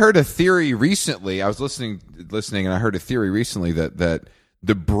heard a theory recently. I was listening and I heard a theory recently that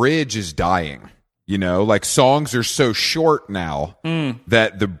the bridge is dying. Like songs are so short now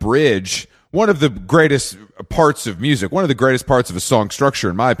that the bridge, one of the greatest parts of music, one of the greatest parts of a song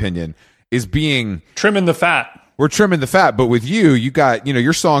structure in my opinion, is being trimming the fat. We're trimming the fat, but with you got,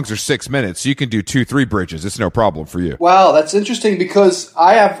 your songs are 6 minutes, so you can do 2-3 bridges. It's no problem for you. Wow, that's interesting because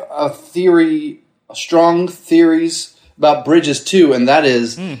I have strong theories about bridges too, and that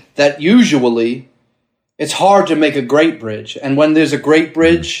is that usually it's hard to make a great bridge. And when there's a great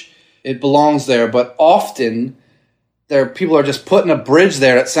bridge, it belongs there. But often people are just putting a bridge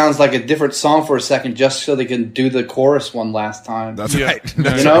there that sounds like a different song for a second just so they can do the chorus one last time. That's right.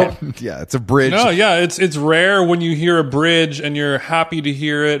 That's right. Yeah, it's a bridge. No, yeah, it's rare when you hear a bridge and you're happy to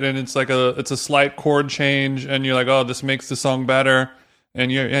hear it, and it's like it's a slight chord change, and you're like, oh, this makes the song better.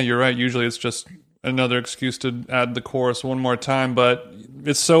 And you're right. Usually it's just another excuse to add the chorus one more time, but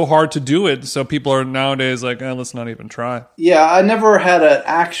it's so hard to do it. So people are nowadays like, let's not even try. Yeah, I never had an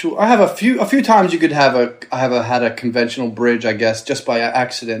actual. I have a few times you could have had a conventional bridge, I guess, just by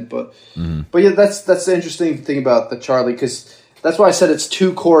accident. But yeah, that's the interesting thing about the Charlie, because that's why I said it's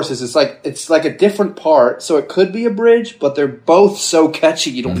two choruses. It's like a different part, so it could be a bridge, but they're both so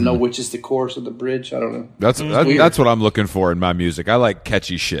catchy you don't know which is the chorus or the bridge. I don't know. That's what I'm looking for in my music. I like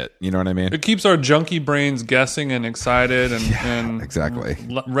catchy shit. You know what I mean? It keeps our junkie brains guessing and excited and exactly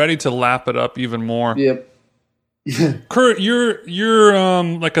ready to lap it up even more. Yep. Kurt, you're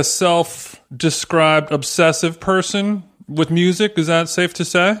like a self-described obsessive person with music. Is that safe to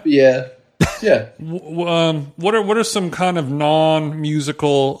say? Yeah. Yeah. What are some kind of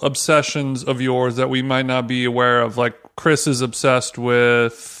non-musical obsessions of yours that we might not be aware of? Like Chris is obsessed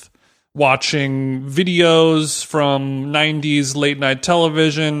with watching videos from 90s late night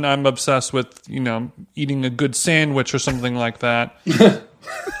television. I'm obsessed with, eating a good sandwich or something like that.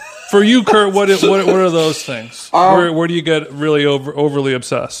 For you, Kurt, what are those things? Where do you get really overly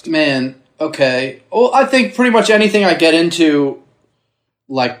obsessed? Man, okay. Well, I think pretty much anything I get into,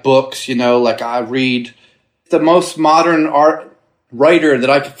 like books, like I read the most modern fiction writer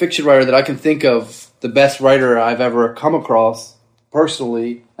that I can think of, the best writer I've ever come across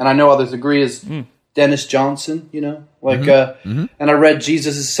personally, and I know others agree, is Dennis Johnson, and I read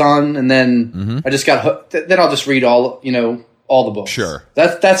Jesus' Son, and then I just got hooked. Then I'll just read all the books. Sure.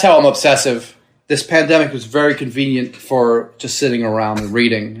 That's how I'm obsessive. This pandemic was very convenient for just sitting around and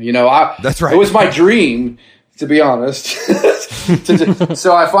reading. That's right. It was my dream, to be honest.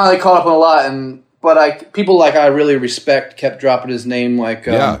 So I finally caught up on a lot, but people I really respect kept dropping his name.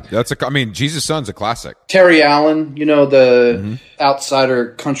 Jesus' Son's a classic. Terry Allen, the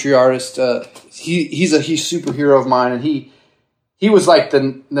outsider country artist. He's a superhero of mine, and he was like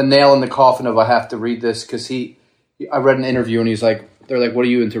the nail in the coffin of I have to read this, because I read an interview and he's like, they're like, what are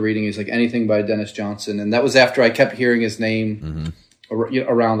you into reading? He's like, anything by Dennis Johnson, and that was after I kept hearing his name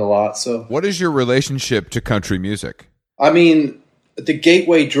around a lot. So, what is your relationship to country music? I mean, the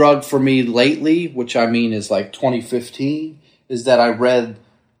gateway drug for me lately, which I mean is like 2015, is that I read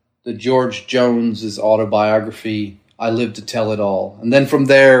the George Jones's autobiography, I Live to Tell It All. And then from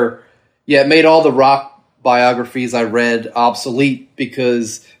there, it made all the rock biographies I read obsolete,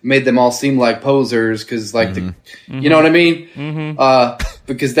 because it made them all seem like posers, because you know what I mean?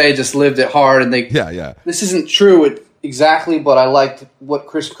 Because they just lived it hard, and this isn't true exactly, but I liked what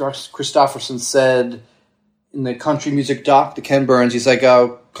Chris Christopherson said in the country music doc to Ken Burns. He's like,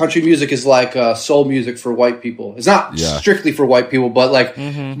 country music is like soul music for white people. It's not strictly for white people, but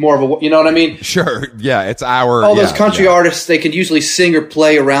more of a, you know what I mean? Sure. Yeah. It's our... All those country artists, they can usually sing or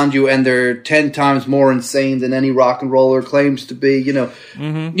play around you, and they're 10 times more insane than any rock and roller claims to be,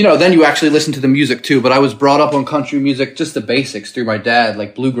 then you actually listen to the music too. But I was brought up on country music, just the basics, through my dad,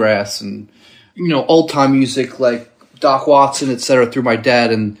 like bluegrass and, old time music, like Doc Watson, etc., through my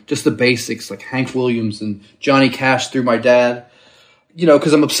dad, and just the basics like Hank Williams and Johnny Cash through my dad.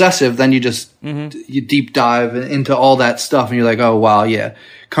 Because I'm obsessive, then you just you deep dive into all that stuff, and you're like, oh wow, yeah,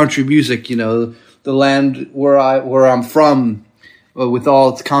 country music. The land where I'm from, with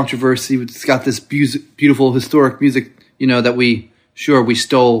all its controversy, it's got this beautiful historic music, that we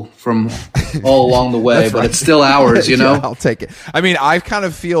stole from all along the way, but it's still ours. I'll take it. I mean,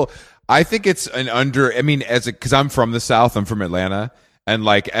 I think it's because I'm from the South, I'm from Atlanta, and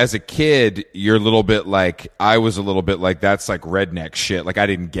as a kid, you're a little bit I was a little bit that's redneck shit. I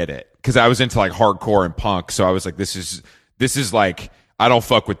didn't get it, because I was into hardcore and punk, so I was like, this is I don't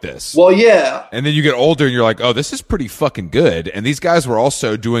fuck with this. Well, yeah. And then you get older and you're like, oh, this is pretty fucking good. And these guys were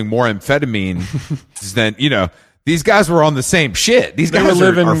also doing more amphetamine than, these guys were on the same shit. These guys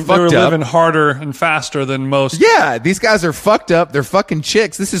are fucked up. They were living harder and faster than most. Yeah, these guys are fucked up. They're fucking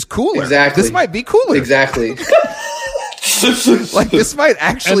chicks. This is cooler. Exactly. This might be cooler. Exactly. This might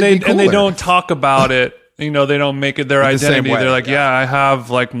actually be cooler. And they don't talk about it. They don't make it their identity. They're like, yeah, I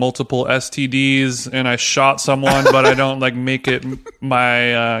have multiple STDs and I shot someone, but I don't make it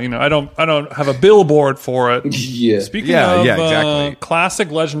my, I don't have a billboard for it. Yeah. Speaking of exactly.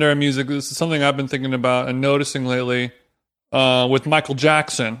 Classic legendary music, this is something I've been thinking about and noticing lately with Michael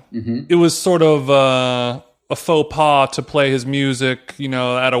Jackson. It was sort of a faux pas to play his music,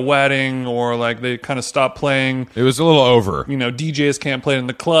 at a wedding, or they kind of stopped playing. It was a little over. DJs can't play it in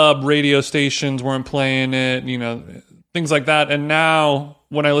the club, radio stations weren't playing it, things like that. And now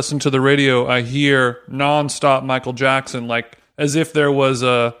when I listen to the radio, I hear nonstop Michael Jackson, as if there was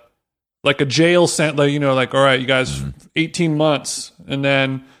a jail sentence, all right, you guys, 18 months, and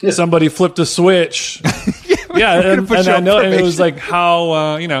then somebody flipped a switch. And I know, and it was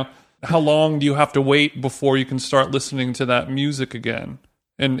how long do you have to wait before you can start listening to that music again?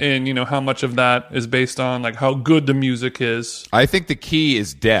 And how much of that is based on how good the music is. I think the key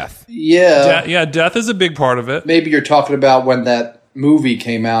is death. Yeah. Death is a big part of it. Maybe you're talking about when that movie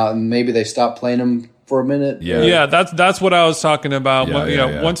came out and maybe they stopped playing them for a minute. Yeah, that's what I was talking about.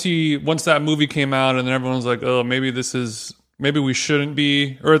 Once that movie came out and then everyone's like, oh, maybe we shouldn't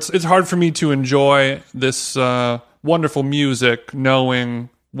be, or it's hard for me to enjoy this wonderful music knowing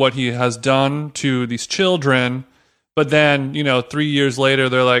what he has done to these children. But then, 3 years later,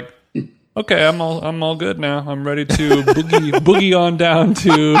 they're like, okay, I'm all good now. I'm ready to boogie on down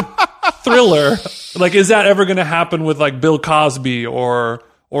to Thriller. Is that ever going to happen with Bill Cosby or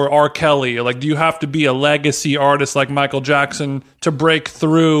R. Kelly? Do you have to be a legacy artist like Michael Jackson to break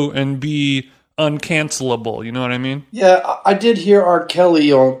through and be uncancelable. You know what I mean? Yeah, I did hear R.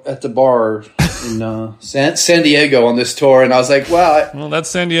 Kelly at the bar in San Diego on this tour, and I was like, wow. Well, that's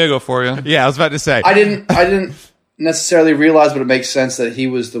San Diego for you. Yeah, I was about to say. I didn't necessarily realize, but it makes sense that he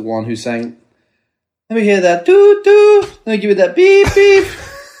was the one who sang. Let me hear that doo doo. Let me give you that beep beep.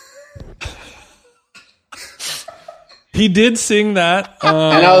 He did sing that, And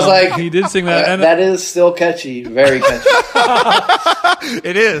I was like, he did sing that, and that is still catchy, very catchy.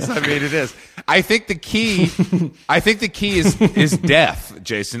 It is. I mean, it is. I think the key is death,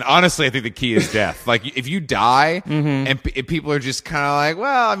 Jason. Honestly, I think the key is death. Like, if you die and people are just kind of like,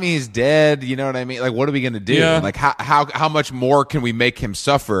 well, I mean, he's dead. You know what I mean? Like, what are we going to do? Yeah. Like, how much more can we make him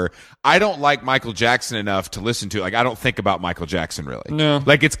suffer? I don't like Michael Jackson enough to listen to. Like, I don't think about Michael Jackson really. No.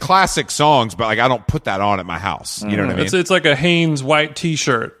 Like, it's classic songs, but like, I don't put that on at my house. You know what I mean? it's like a Hanes white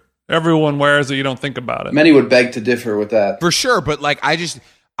T-shirt. Everyone wears it. You don't think about it. Many would beg to differ with that. For sure, but like I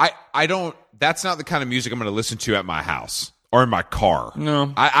don't. That's not the kind of music I'm going to listen to at my house or in my car.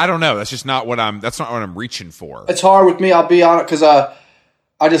 No. I don't know. That's just not what I'm. That's not what I'm reaching for. It's hard with me. I'll be honest, because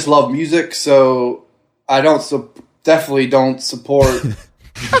I just love music, so I definitely don't support.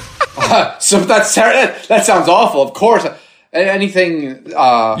 So that sounds awful. Of course, anything.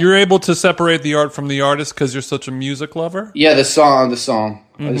 You're able to separate the art from the artist because you're such a music lover? Yeah, the song.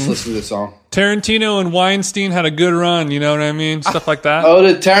 I just listen to the song. Tarantino and Weinstein had a good run, you know what I mean? Stuff like that. Oh,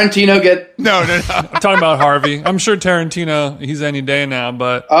 did Tarantino get? No. I'm talking about Harvey. I'm sure Tarantino, he's any day now,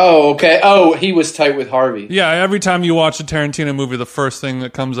 but Oh, okay. Oh, he was tight with Harvey. yeah, every time you watch a Tarantino movie, the first thing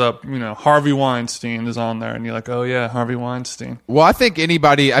that comes up, Harvey Weinstein is on there, and you're like, oh yeah, Harvey Weinstein. Well, I think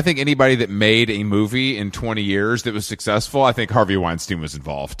anybody that made a movie in 20 years that was successful, I think Harvey Weinstein was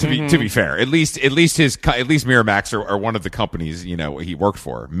involved. To be fair, at least Miramax or one of the companies he worked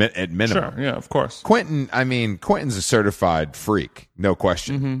for at minimum. Sure, yeah, of course. Quentin's a certified freak, no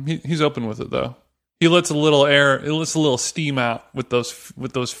question. He's open with it though. He lets a little steam out with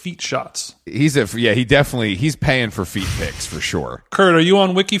those feet shots. He's paying for feet pics for sure. Kurt, are you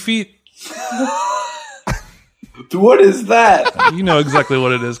on WikiFeet? What is that? You know exactly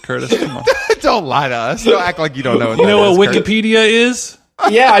what it is, Curtis. Come on. Don't lie to us. Don't act like you don't know what You know that what is, Kurt. Wikipedia is?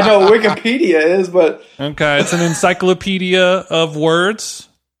 Yeah, I know what Wikipedia is, but Okay, it's an encyclopedia of words.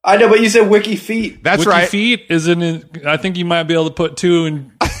 I know. But you said Wiki Feet. That's right. WikiFeet is I think you might be able to put two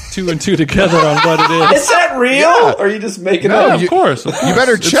and two together on what it is. Is that real? Yeah. Or are you just making No, it up? Of course. You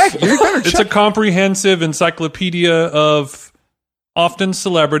better check. It's a comprehensive encyclopedia of often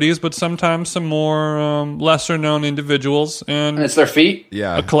celebrities, but sometimes some more lesser known individuals, And and it's their feet.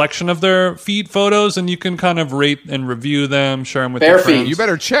 Yeah. a collection of their feet photos, and you can kind of rate and review them, share them with Bare your friends. feet. You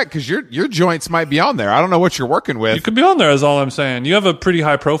better check because your joints might be on there. I don't know what you're working with. You could be on there, is all I'm saying. You have a pretty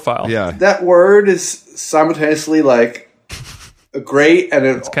high profile. Yeah. That word is simultaneously like great, and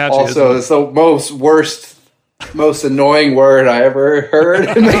it's catchy, also it's the most annoying word I ever heard.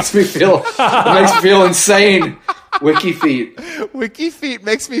 It makes me feel insane. Wiki Feet. WikiFeet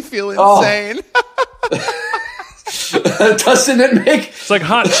makes me feel Oh. insane. Doesn't it make? It's like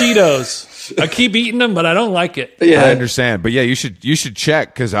hot Cheetos. I keep eating them, but I don't like it. Yeah. I understand, but yeah, you should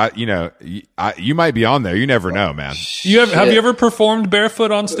check because you might be on there. You never know, man. Have you ever performed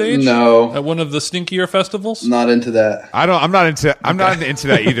barefoot on stage? No, At one of the stinkier festivals? not into that. I'm not into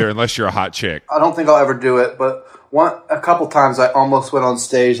that either, unless you're a hot chick. I don't think I'll ever do it, but a couple times I almost went on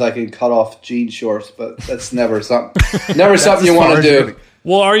stage like in cut off jean shorts, but that's never something you want to do.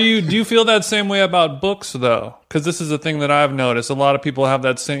 Well, do you feel that same way about books though? Because this is a thing that I've noticed. A lot of people have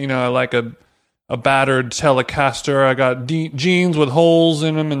that same, I like a battered Telecaster. I got jeans with holes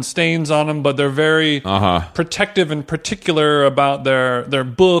in them and stains on them, but they're very protective and particular about their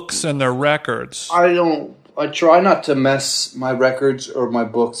books and their records. I try not to mess my records or my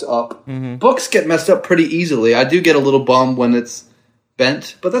books up. Books get messed up pretty easily. I do get a little bummed when it's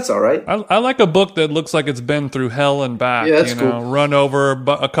bent, but that's all right. I like a book that looks like it's been through hell and back. Yeah, that's cool. Run over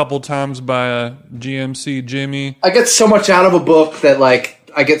a couple times by a GMC Jimmy. I get so much out of a book that like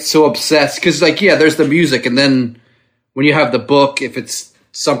I get so obsessed because there's the music, and then when you have the book, if it's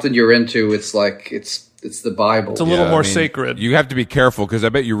something you're into, it's like it's the Bible. It's a little more sacred. You have to be careful because I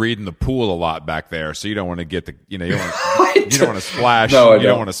bet you read in the pool a lot back there, so you don't want to get you don't want to splash. No, I you don't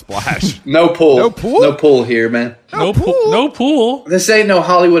don't. want to splash. No pool. No pool? No pool here, man. No pool. No pool. This ain't no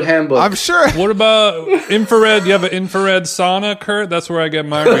Hollywood handbook. I'm sure. What about infrared? You have an infrared sauna, Kurt? That's where I get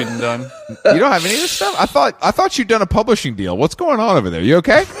my reading done. You don't have any of this stuff. I thought you'd done a publishing deal. What's going on over there? You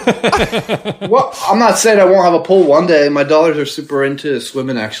okay? Well, I'm not saying I won't have a pool one day. My daughters are super into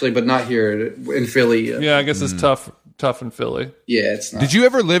swimming, actually, but not here in Philly. Yeah, I guess it's tough in Philly. Yeah, it's not. Did you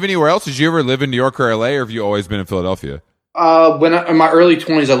ever live anywhere else? Did you ever live in New York or LA, or have you always been in Philadelphia? In my early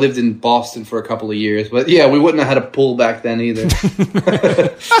 20s, I lived in Boston for a couple of years, but yeah, we wouldn't have had a pool back then either.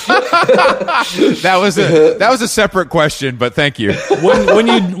 That was a separate question, but thank you.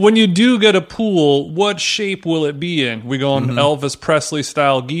 When you do get a pool, what shape will it be in? We go on Elvis Presley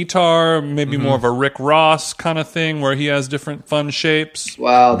style guitar, maybe more of a Rick Ross kind of thing where he has different fun shapes.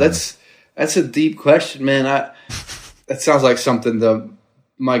 Wow, that's a deep question, man. That sounds like something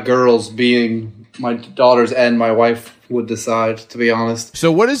my girls, being my daughters and my wife, would decide, to be honest.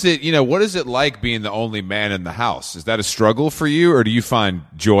 So what is it, what is it like being the only man in the house? Is that a struggle for you, or do you find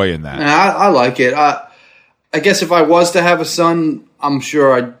joy in that? I like it. I guess if I was to have a son, I'm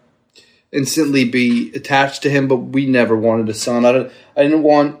sure I'd instantly be attached to him, but we never wanted a son. I didn't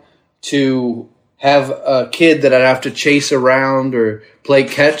want to have a kid that I'd have to chase around or play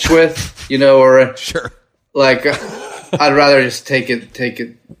catch with, or Sure. like I'd rather just take it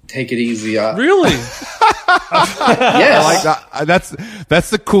easy. Really? Yes. Like that's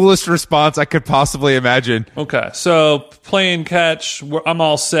the coolest response I could possibly imagine. Okay, so playing catch, I'm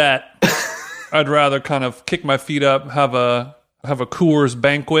all set. I'd rather kind of kick my feet up, have a Coors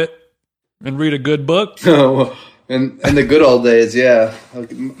banquet, and read a good book. In the good old days, yeah. Like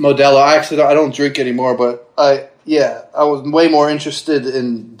Modelo. I don't drink anymore, but I was way more interested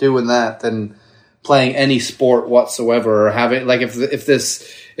in doing that than playing any sport whatsoever, or having, like, if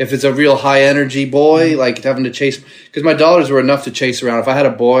it's a real high energy boy, like having to chase, because my daughters were enough to chase around. If I had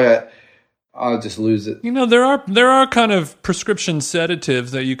a boy, I'll just lose it. There are kind of prescription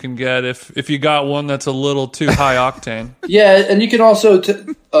sedatives that you can get if you got one that's a little too high octane. Yeah, and you can also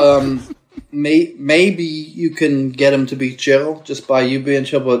maybe you can get them to be chill just by you being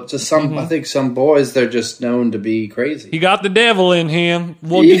chill, but just some, I think some boys, they're just known to be crazy. He got the devil in him.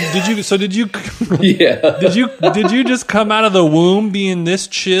 Well, Yeah. did you? Yeah. Did you just come out of the womb being this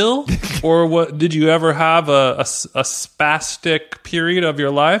chill, or what? Did you ever have a spastic period of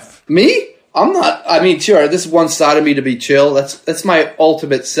your life? Me? I'm not. I mean, sure, this is one side of me to be chill. That's my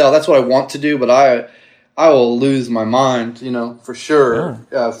ultimate self. That's what I want to do, but I will lose my mind, for sure.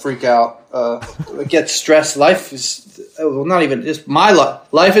 Freak out, get stressed. Life is not even just my life.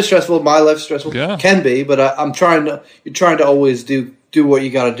 Life is stressful. My life is stressful. Yeah. Can be, but you're trying to always do what you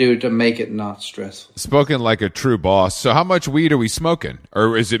got to do to make it not stressful. Spoken like a true boss. So how much weed are we smoking,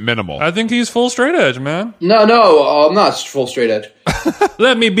 or is it minimal? I think he's full straight edge, man. No, I'm not full straight edge.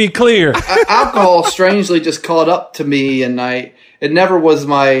 Let me be clear. Alcohol strangely just caught up to me, and it never was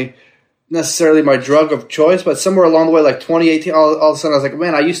necessarily my drug of choice, but somewhere along the way, like 2018, all of a sudden I was like,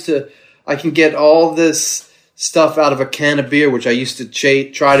 man, I can get all this stuff out of a can of beer, which I used to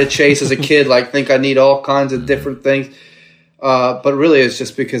try to chase as a kid, like think I need all kinds of different things. But really it's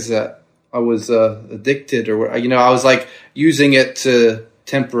just because I was addicted, or, I was like using it to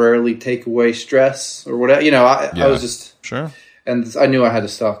temporarily take away stress or whatever. I was just... Sure. And I knew I had to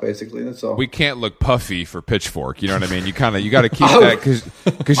stop, basically. That's all. We can't look puffy for Pitchfork. You know what I mean? You got to keep that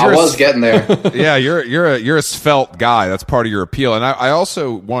because I was getting there. Yeah, you're a svelte guy. That's part of your appeal. And I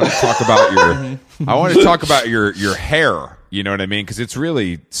also want to talk about your hair. You know what I mean? Because it's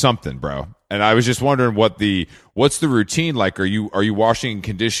really something, bro. And I was just wondering what's the routine like? Are you washing and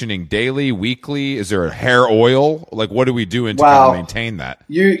conditioning daily, weekly? Is there a hair oil? Like, what are we doing to kind of maintain that?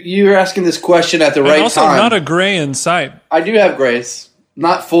 You're asking this question at the right also time. not a gray in sight. I do have grace,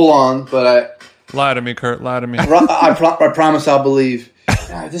 not full on, but Lie to me, Kurt. Lie to me. I promise I'll believe.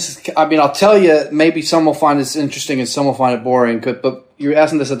 I'll tell you, maybe some will find this interesting and some will find it boring, but you're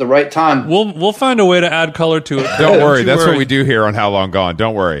asking this at the right time. We'll find a way to add color to it. Don't worry. That's what we do here on How Long Gone.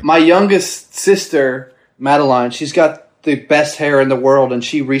 Don't worry. My youngest sister, Madeline, she's got the best hair in the world, and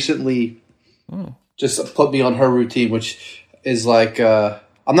she recently just put me on her routine, which is like,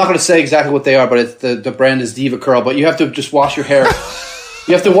 I'm not going to say exactly what they are, but it's the brand is Diva Curl, but you have to just wash your hair.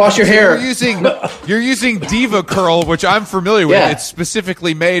 You have to wash your hair. You're using Diva Curl, which I'm familiar with. Yeah. It's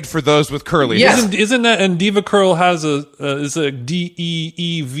specifically made for those with curly Yes. hair. Isn't that, and Diva Curl has is a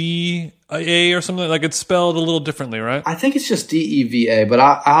DEEVA or something, like it's spelled a little differently, right? I think it's just DEVA, but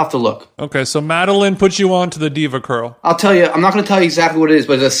I'll have to look. Okay, so Madeline puts you on to the Diva Curl. I'll tell you. I'm not going to tell you exactly what it is,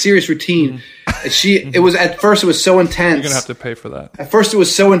 but it's a serious routine. It was at first. It was so intense. You're gonna have to pay for that. At first, it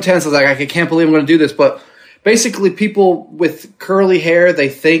was so intense. I was like, I can't believe I'm going to do this. But basically, people with curly hair, they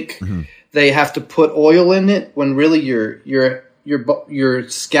think they have to put oil in it when really your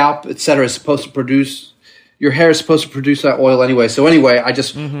scalp, etc., is supposed to produce. Your hair is supposed to produce that oil anyway. So anyway, I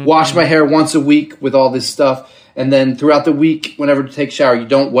just wash my hair once a week with all this stuff. And then throughout the week, whenever to take a shower, you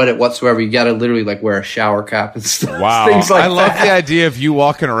don't wet it whatsoever. You got to literally like wear a shower cap and stuff. Wow. Things like I love that. the idea of you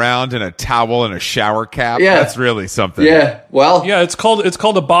walking around in a towel and a shower cap. Yeah. That's really something. Yeah. Well, Yeah, it's called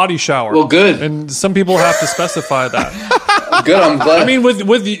a body shower. Well, good. And some people have to specify that. Good. I'm glad. I mean,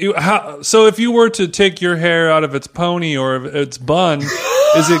 with you, so if you were to take your hair out of its pony or its bun,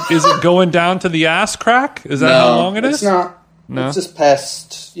 is it going down to the ass crack? Is that no, how long it is? It's not. No? It's just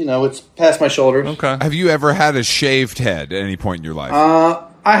past. It's past my shoulders. Okay. Have you ever had a shaved head at any point in your life?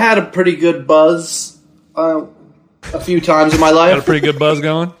 I had a pretty good buzz a few times in my life. Got a pretty good buzz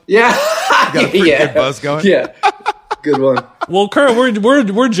going. Yeah. Got a pretty good buzz going? Yeah. Good one. Well, Kurt,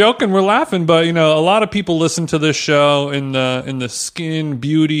 we're joking, we're laughing, but a lot of people listen to this show in the skin,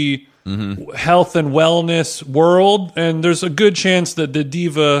 beauty, health, and wellness world, and there's a good chance that the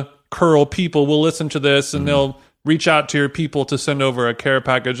Diva Curl people will listen to this and they'll reach out to your people to send over a care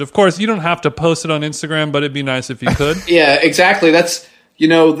package. Of course, you don't have to post it on Instagram, but it'd be nice if you could. Yeah, exactly. That's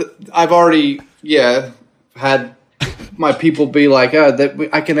I've already had my people be like,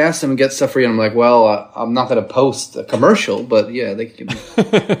 I can ask them and get stuff for you. And I'm like, well, I'm not going to post a commercial, but yeah, they can. Is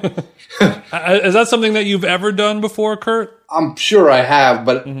that something that you've ever done before, Kurt? I'm sure I have,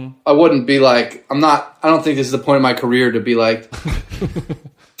 but I wouldn't be like, I don't think this is the point of my career to be like,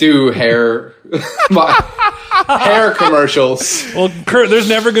 do hair commercials. Well, Kurt, there's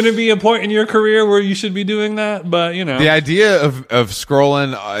never going to be a point in your career where you should be doing that, but The idea of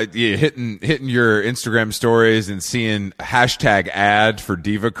scrolling, hitting your Instagram stories and seeing hashtag ad for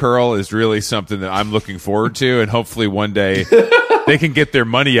Diva Curl is really something that I'm looking forward to, and hopefully one day they can get their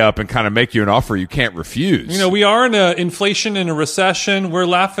money up and kind of make you an offer you can't refuse. We are in a inflation and a recession. We're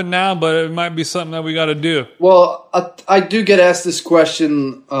laughing now, but it might be something that we got to do. Well, I do get asked this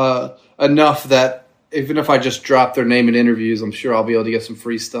question enough that even if I just drop their name in interviews, I'm sure I'll be able to get some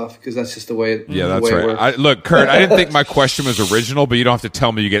free stuff because that's just the way. That's right. It works. Look, Kurt, I didn't think my question was original, but you don't have to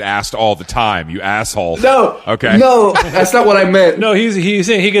tell me you get asked all the time, you asshole. No. Okay. No, that's not what I meant. No, he's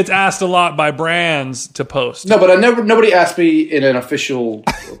saying he gets asked a lot by brands to post. No, but nobody asked me in an official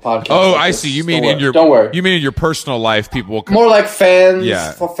podcast. Oh, like I this. see. You mean Don't worry. You mean in your personal life, people will come. More like fans.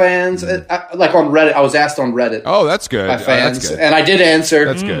 Yeah. For fans. Like on Reddit. I was asked on Reddit Oh, that's good. by fans, that's good. and I did answer.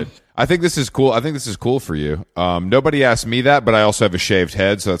 That's good. I think this is cool. I think this is cool for you. Nobody asked me that, but I also have a shaved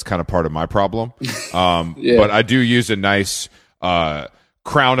head, so that's kind of part of my problem. But I do use a nice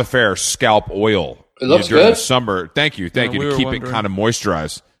Crown Affair scalp oil. It looks during good. the summer. Thank you we to were keep wondering. it kind of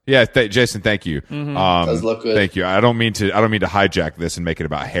moisturized. Yeah, Jason, thank you. Does look good. Thank you. I don't mean to hijack this and make it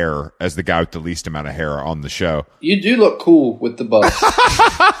about hair as the guy with the least amount of hair on the show. You do look cool with the buzz.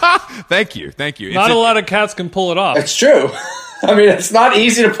 Thank you. Not a lot of cats can pull it off. It's true. I mean, it's not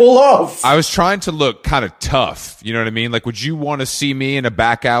easy to pull off. I was trying to look kind of tough. You know what I mean? Like, would you want to see me in a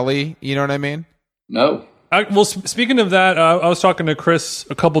back alley? You know what I mean? No. Well, speaking of that, I was talking to Chris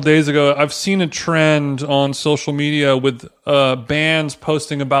a couple days ago. I've seen a trend on social media with bands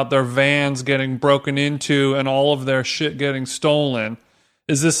posting about their vans getting broken into and all of their shit getting stolen.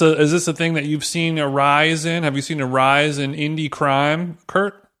 Is this a thing that you've seen a rise in? Have you seen a rise in indie crime,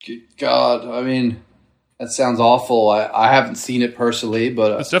 Kurt? God, I mean, that sounds awful. I haven't seen it personally,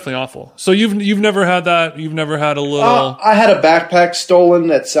 but It's definitely awful. So you've never had that? You've never had a little? I had a backpack stolen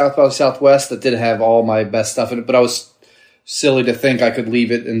at South by Southwest that did have all my best stuff in it, but I was silly to think I could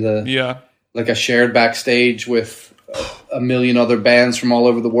leave it in like a shared backstage with a million other bands from all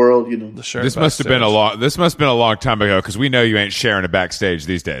over the world. This must have been a long time ago because we know you ain't sharing a backstage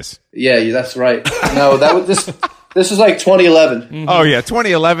these days. Yeah, that's right. No, this was like 2011. Oh yeah,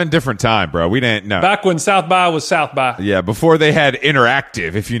 2011, different time, bro. We didn't know. Back when South by was South by. Yeah, before they had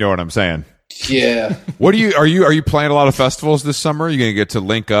interactive, if you know what I'm saying. Yeah. What are you playing a lot of festivals this summer? Are you going to get to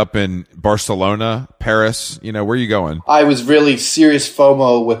link up in Barcelona, Paris? Where are you going? I was really serious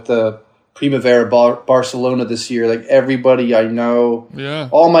FOMO with the Primavera Barcelona this year. Like everybody I know,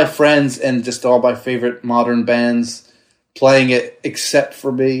 all my friends and just all my favorite modern bands playing it except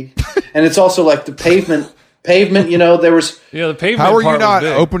for me. And it's also like the Pavement, there was... Yeah, the Pavement How are you part not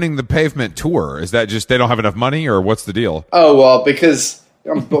was big. opening the Pavement tour? Is that just they don't have enough money, or what's the deal? Oh, well, because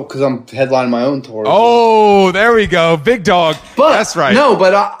I'm headlining my own tour. Oh, there we go. Big dog. But, that's right. No,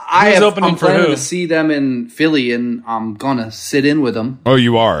 but Who's opening I'm for planning who? to see them in Philly, and I'm going to sit in with them. Oh,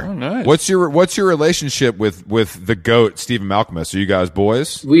 you are. Oh, nice. What's your relationship with the GOAT, Stephen Malcolmus? Are you guys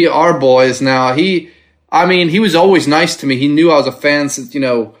boys? We are boys now. He was always nice to me. He knew I was a fan since,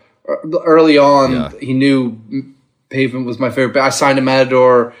 early on. Yeah. He knew Pavement was my favorite band. I signed to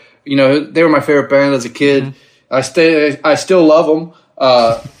Matador. They were my favorite band as a kid. Mm-hmm. I still love them.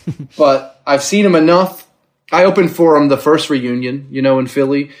 But I've seen him enough. I opened for him the first reunion, in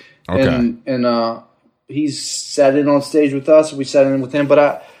Philly. Okay. And he's sat in on stage with us. We sat in with him.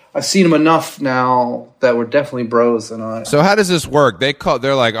 But I've seen him enough now that we're definitely bros. And So how does this work?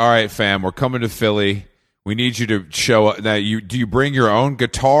 They're like, all right, fam, we're coming to Philly. We need you to show up. Now, do you bring your own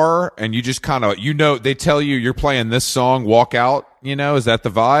guitar and you just kind of, they tell you you're playing this song, walk out, is that the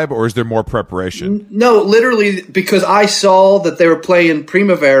vibe, or is there more preparation? No, literally, because I saw that they were playing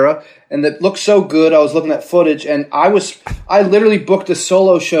Primavera and it looked so good. I was looking at footage and I literally booked a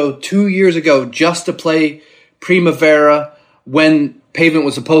solo show 2 years ago just to play Primavera when Pavement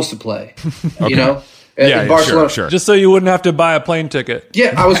was supposed to play, in Barcelona. Sure. Just so you wouldn't have to buy a plane ticket.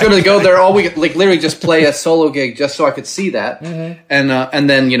 Yeah, I was going to go there all week, like literally just play a solo gig just so I could see that. Mm-hmm. And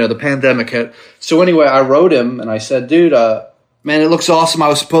then, the pandemic hit. So anyway, I wrote him and I said, dude, man, it looks awesome. I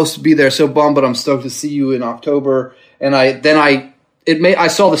was supposed to be there, so bummed, but I'm stoked to see you in October. And I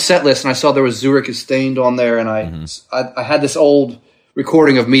saw the set list and I saw there was Zurich is Stained on there, and I had this old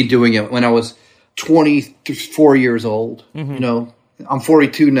recording of me doing it when I was 24 years old. Mm-hmm. I'm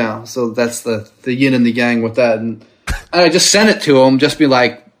 42 now, so that's the yin and the yang with that. And I just sent it to him, just be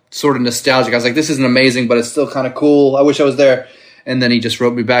like sort of nostalgic. I was like, this isn't amazing, but it's still kind of cool. I wish I was there. And then he just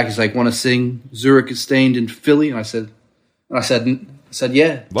wrote me back. He's like, want to sing Zurich is Stained in Philly? And I said,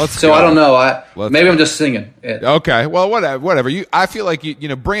 yeah. Let's go. I don't know. Maybe I'm just singing it. Okay. Well, whatever. I feel like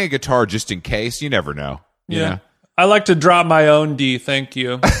you bring a guitar just in case. You never know. You know? I like to drop my own D. Thank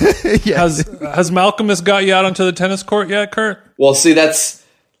you. Yes. Has Malcolmus got you out onto the tennis court yet, Kurt? Well, see, that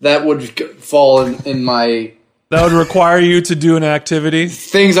would fall in my... That would require you to do an activity.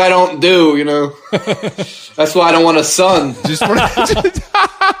 Things I don't do, That's why I don't want a son. Just want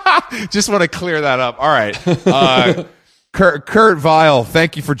to clear that up. All right. Kurt Vile,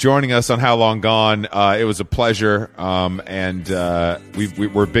 thank you for joining us on How Long Gone. It was a pleasure, and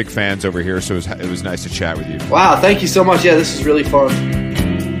we're big fans over here, so it was nice to chat with you. Wow, thank you so much. Yeah, this is really fun.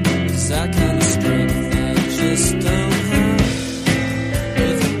 That kind of strength I just don't have.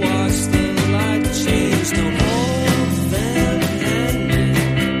 If you watch the light change, don't hold them hanging.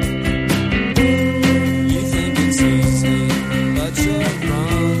 You think it's easy, but you're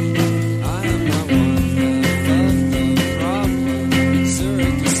wrong. I am not one of the problem.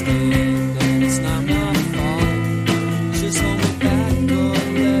 Zurich is stained, and it's not my fault. Just hold me back or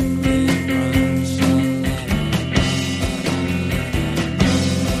let me run.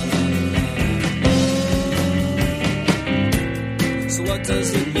 So what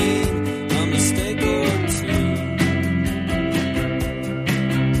does it mean? A mistake or two?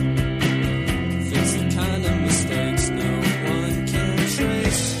 It's the kind of mistakes no one can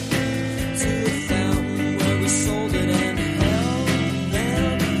trace to the fountain where we sold it and held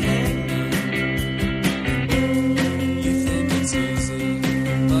them hanging. You think it's easy,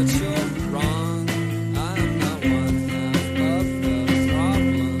 but you're wrong. I am not one half of the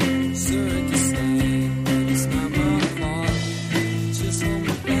problem. Zurich is stained, and it's not my fault. Just hold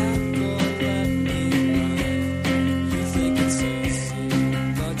me back or let me run. You think it's easy,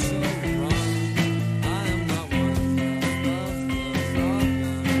 but you're wrong. I am not one half of the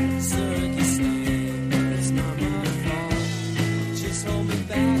problem. Zurich is stained, it's not my fault. Just hold me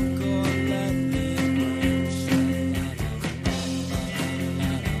back or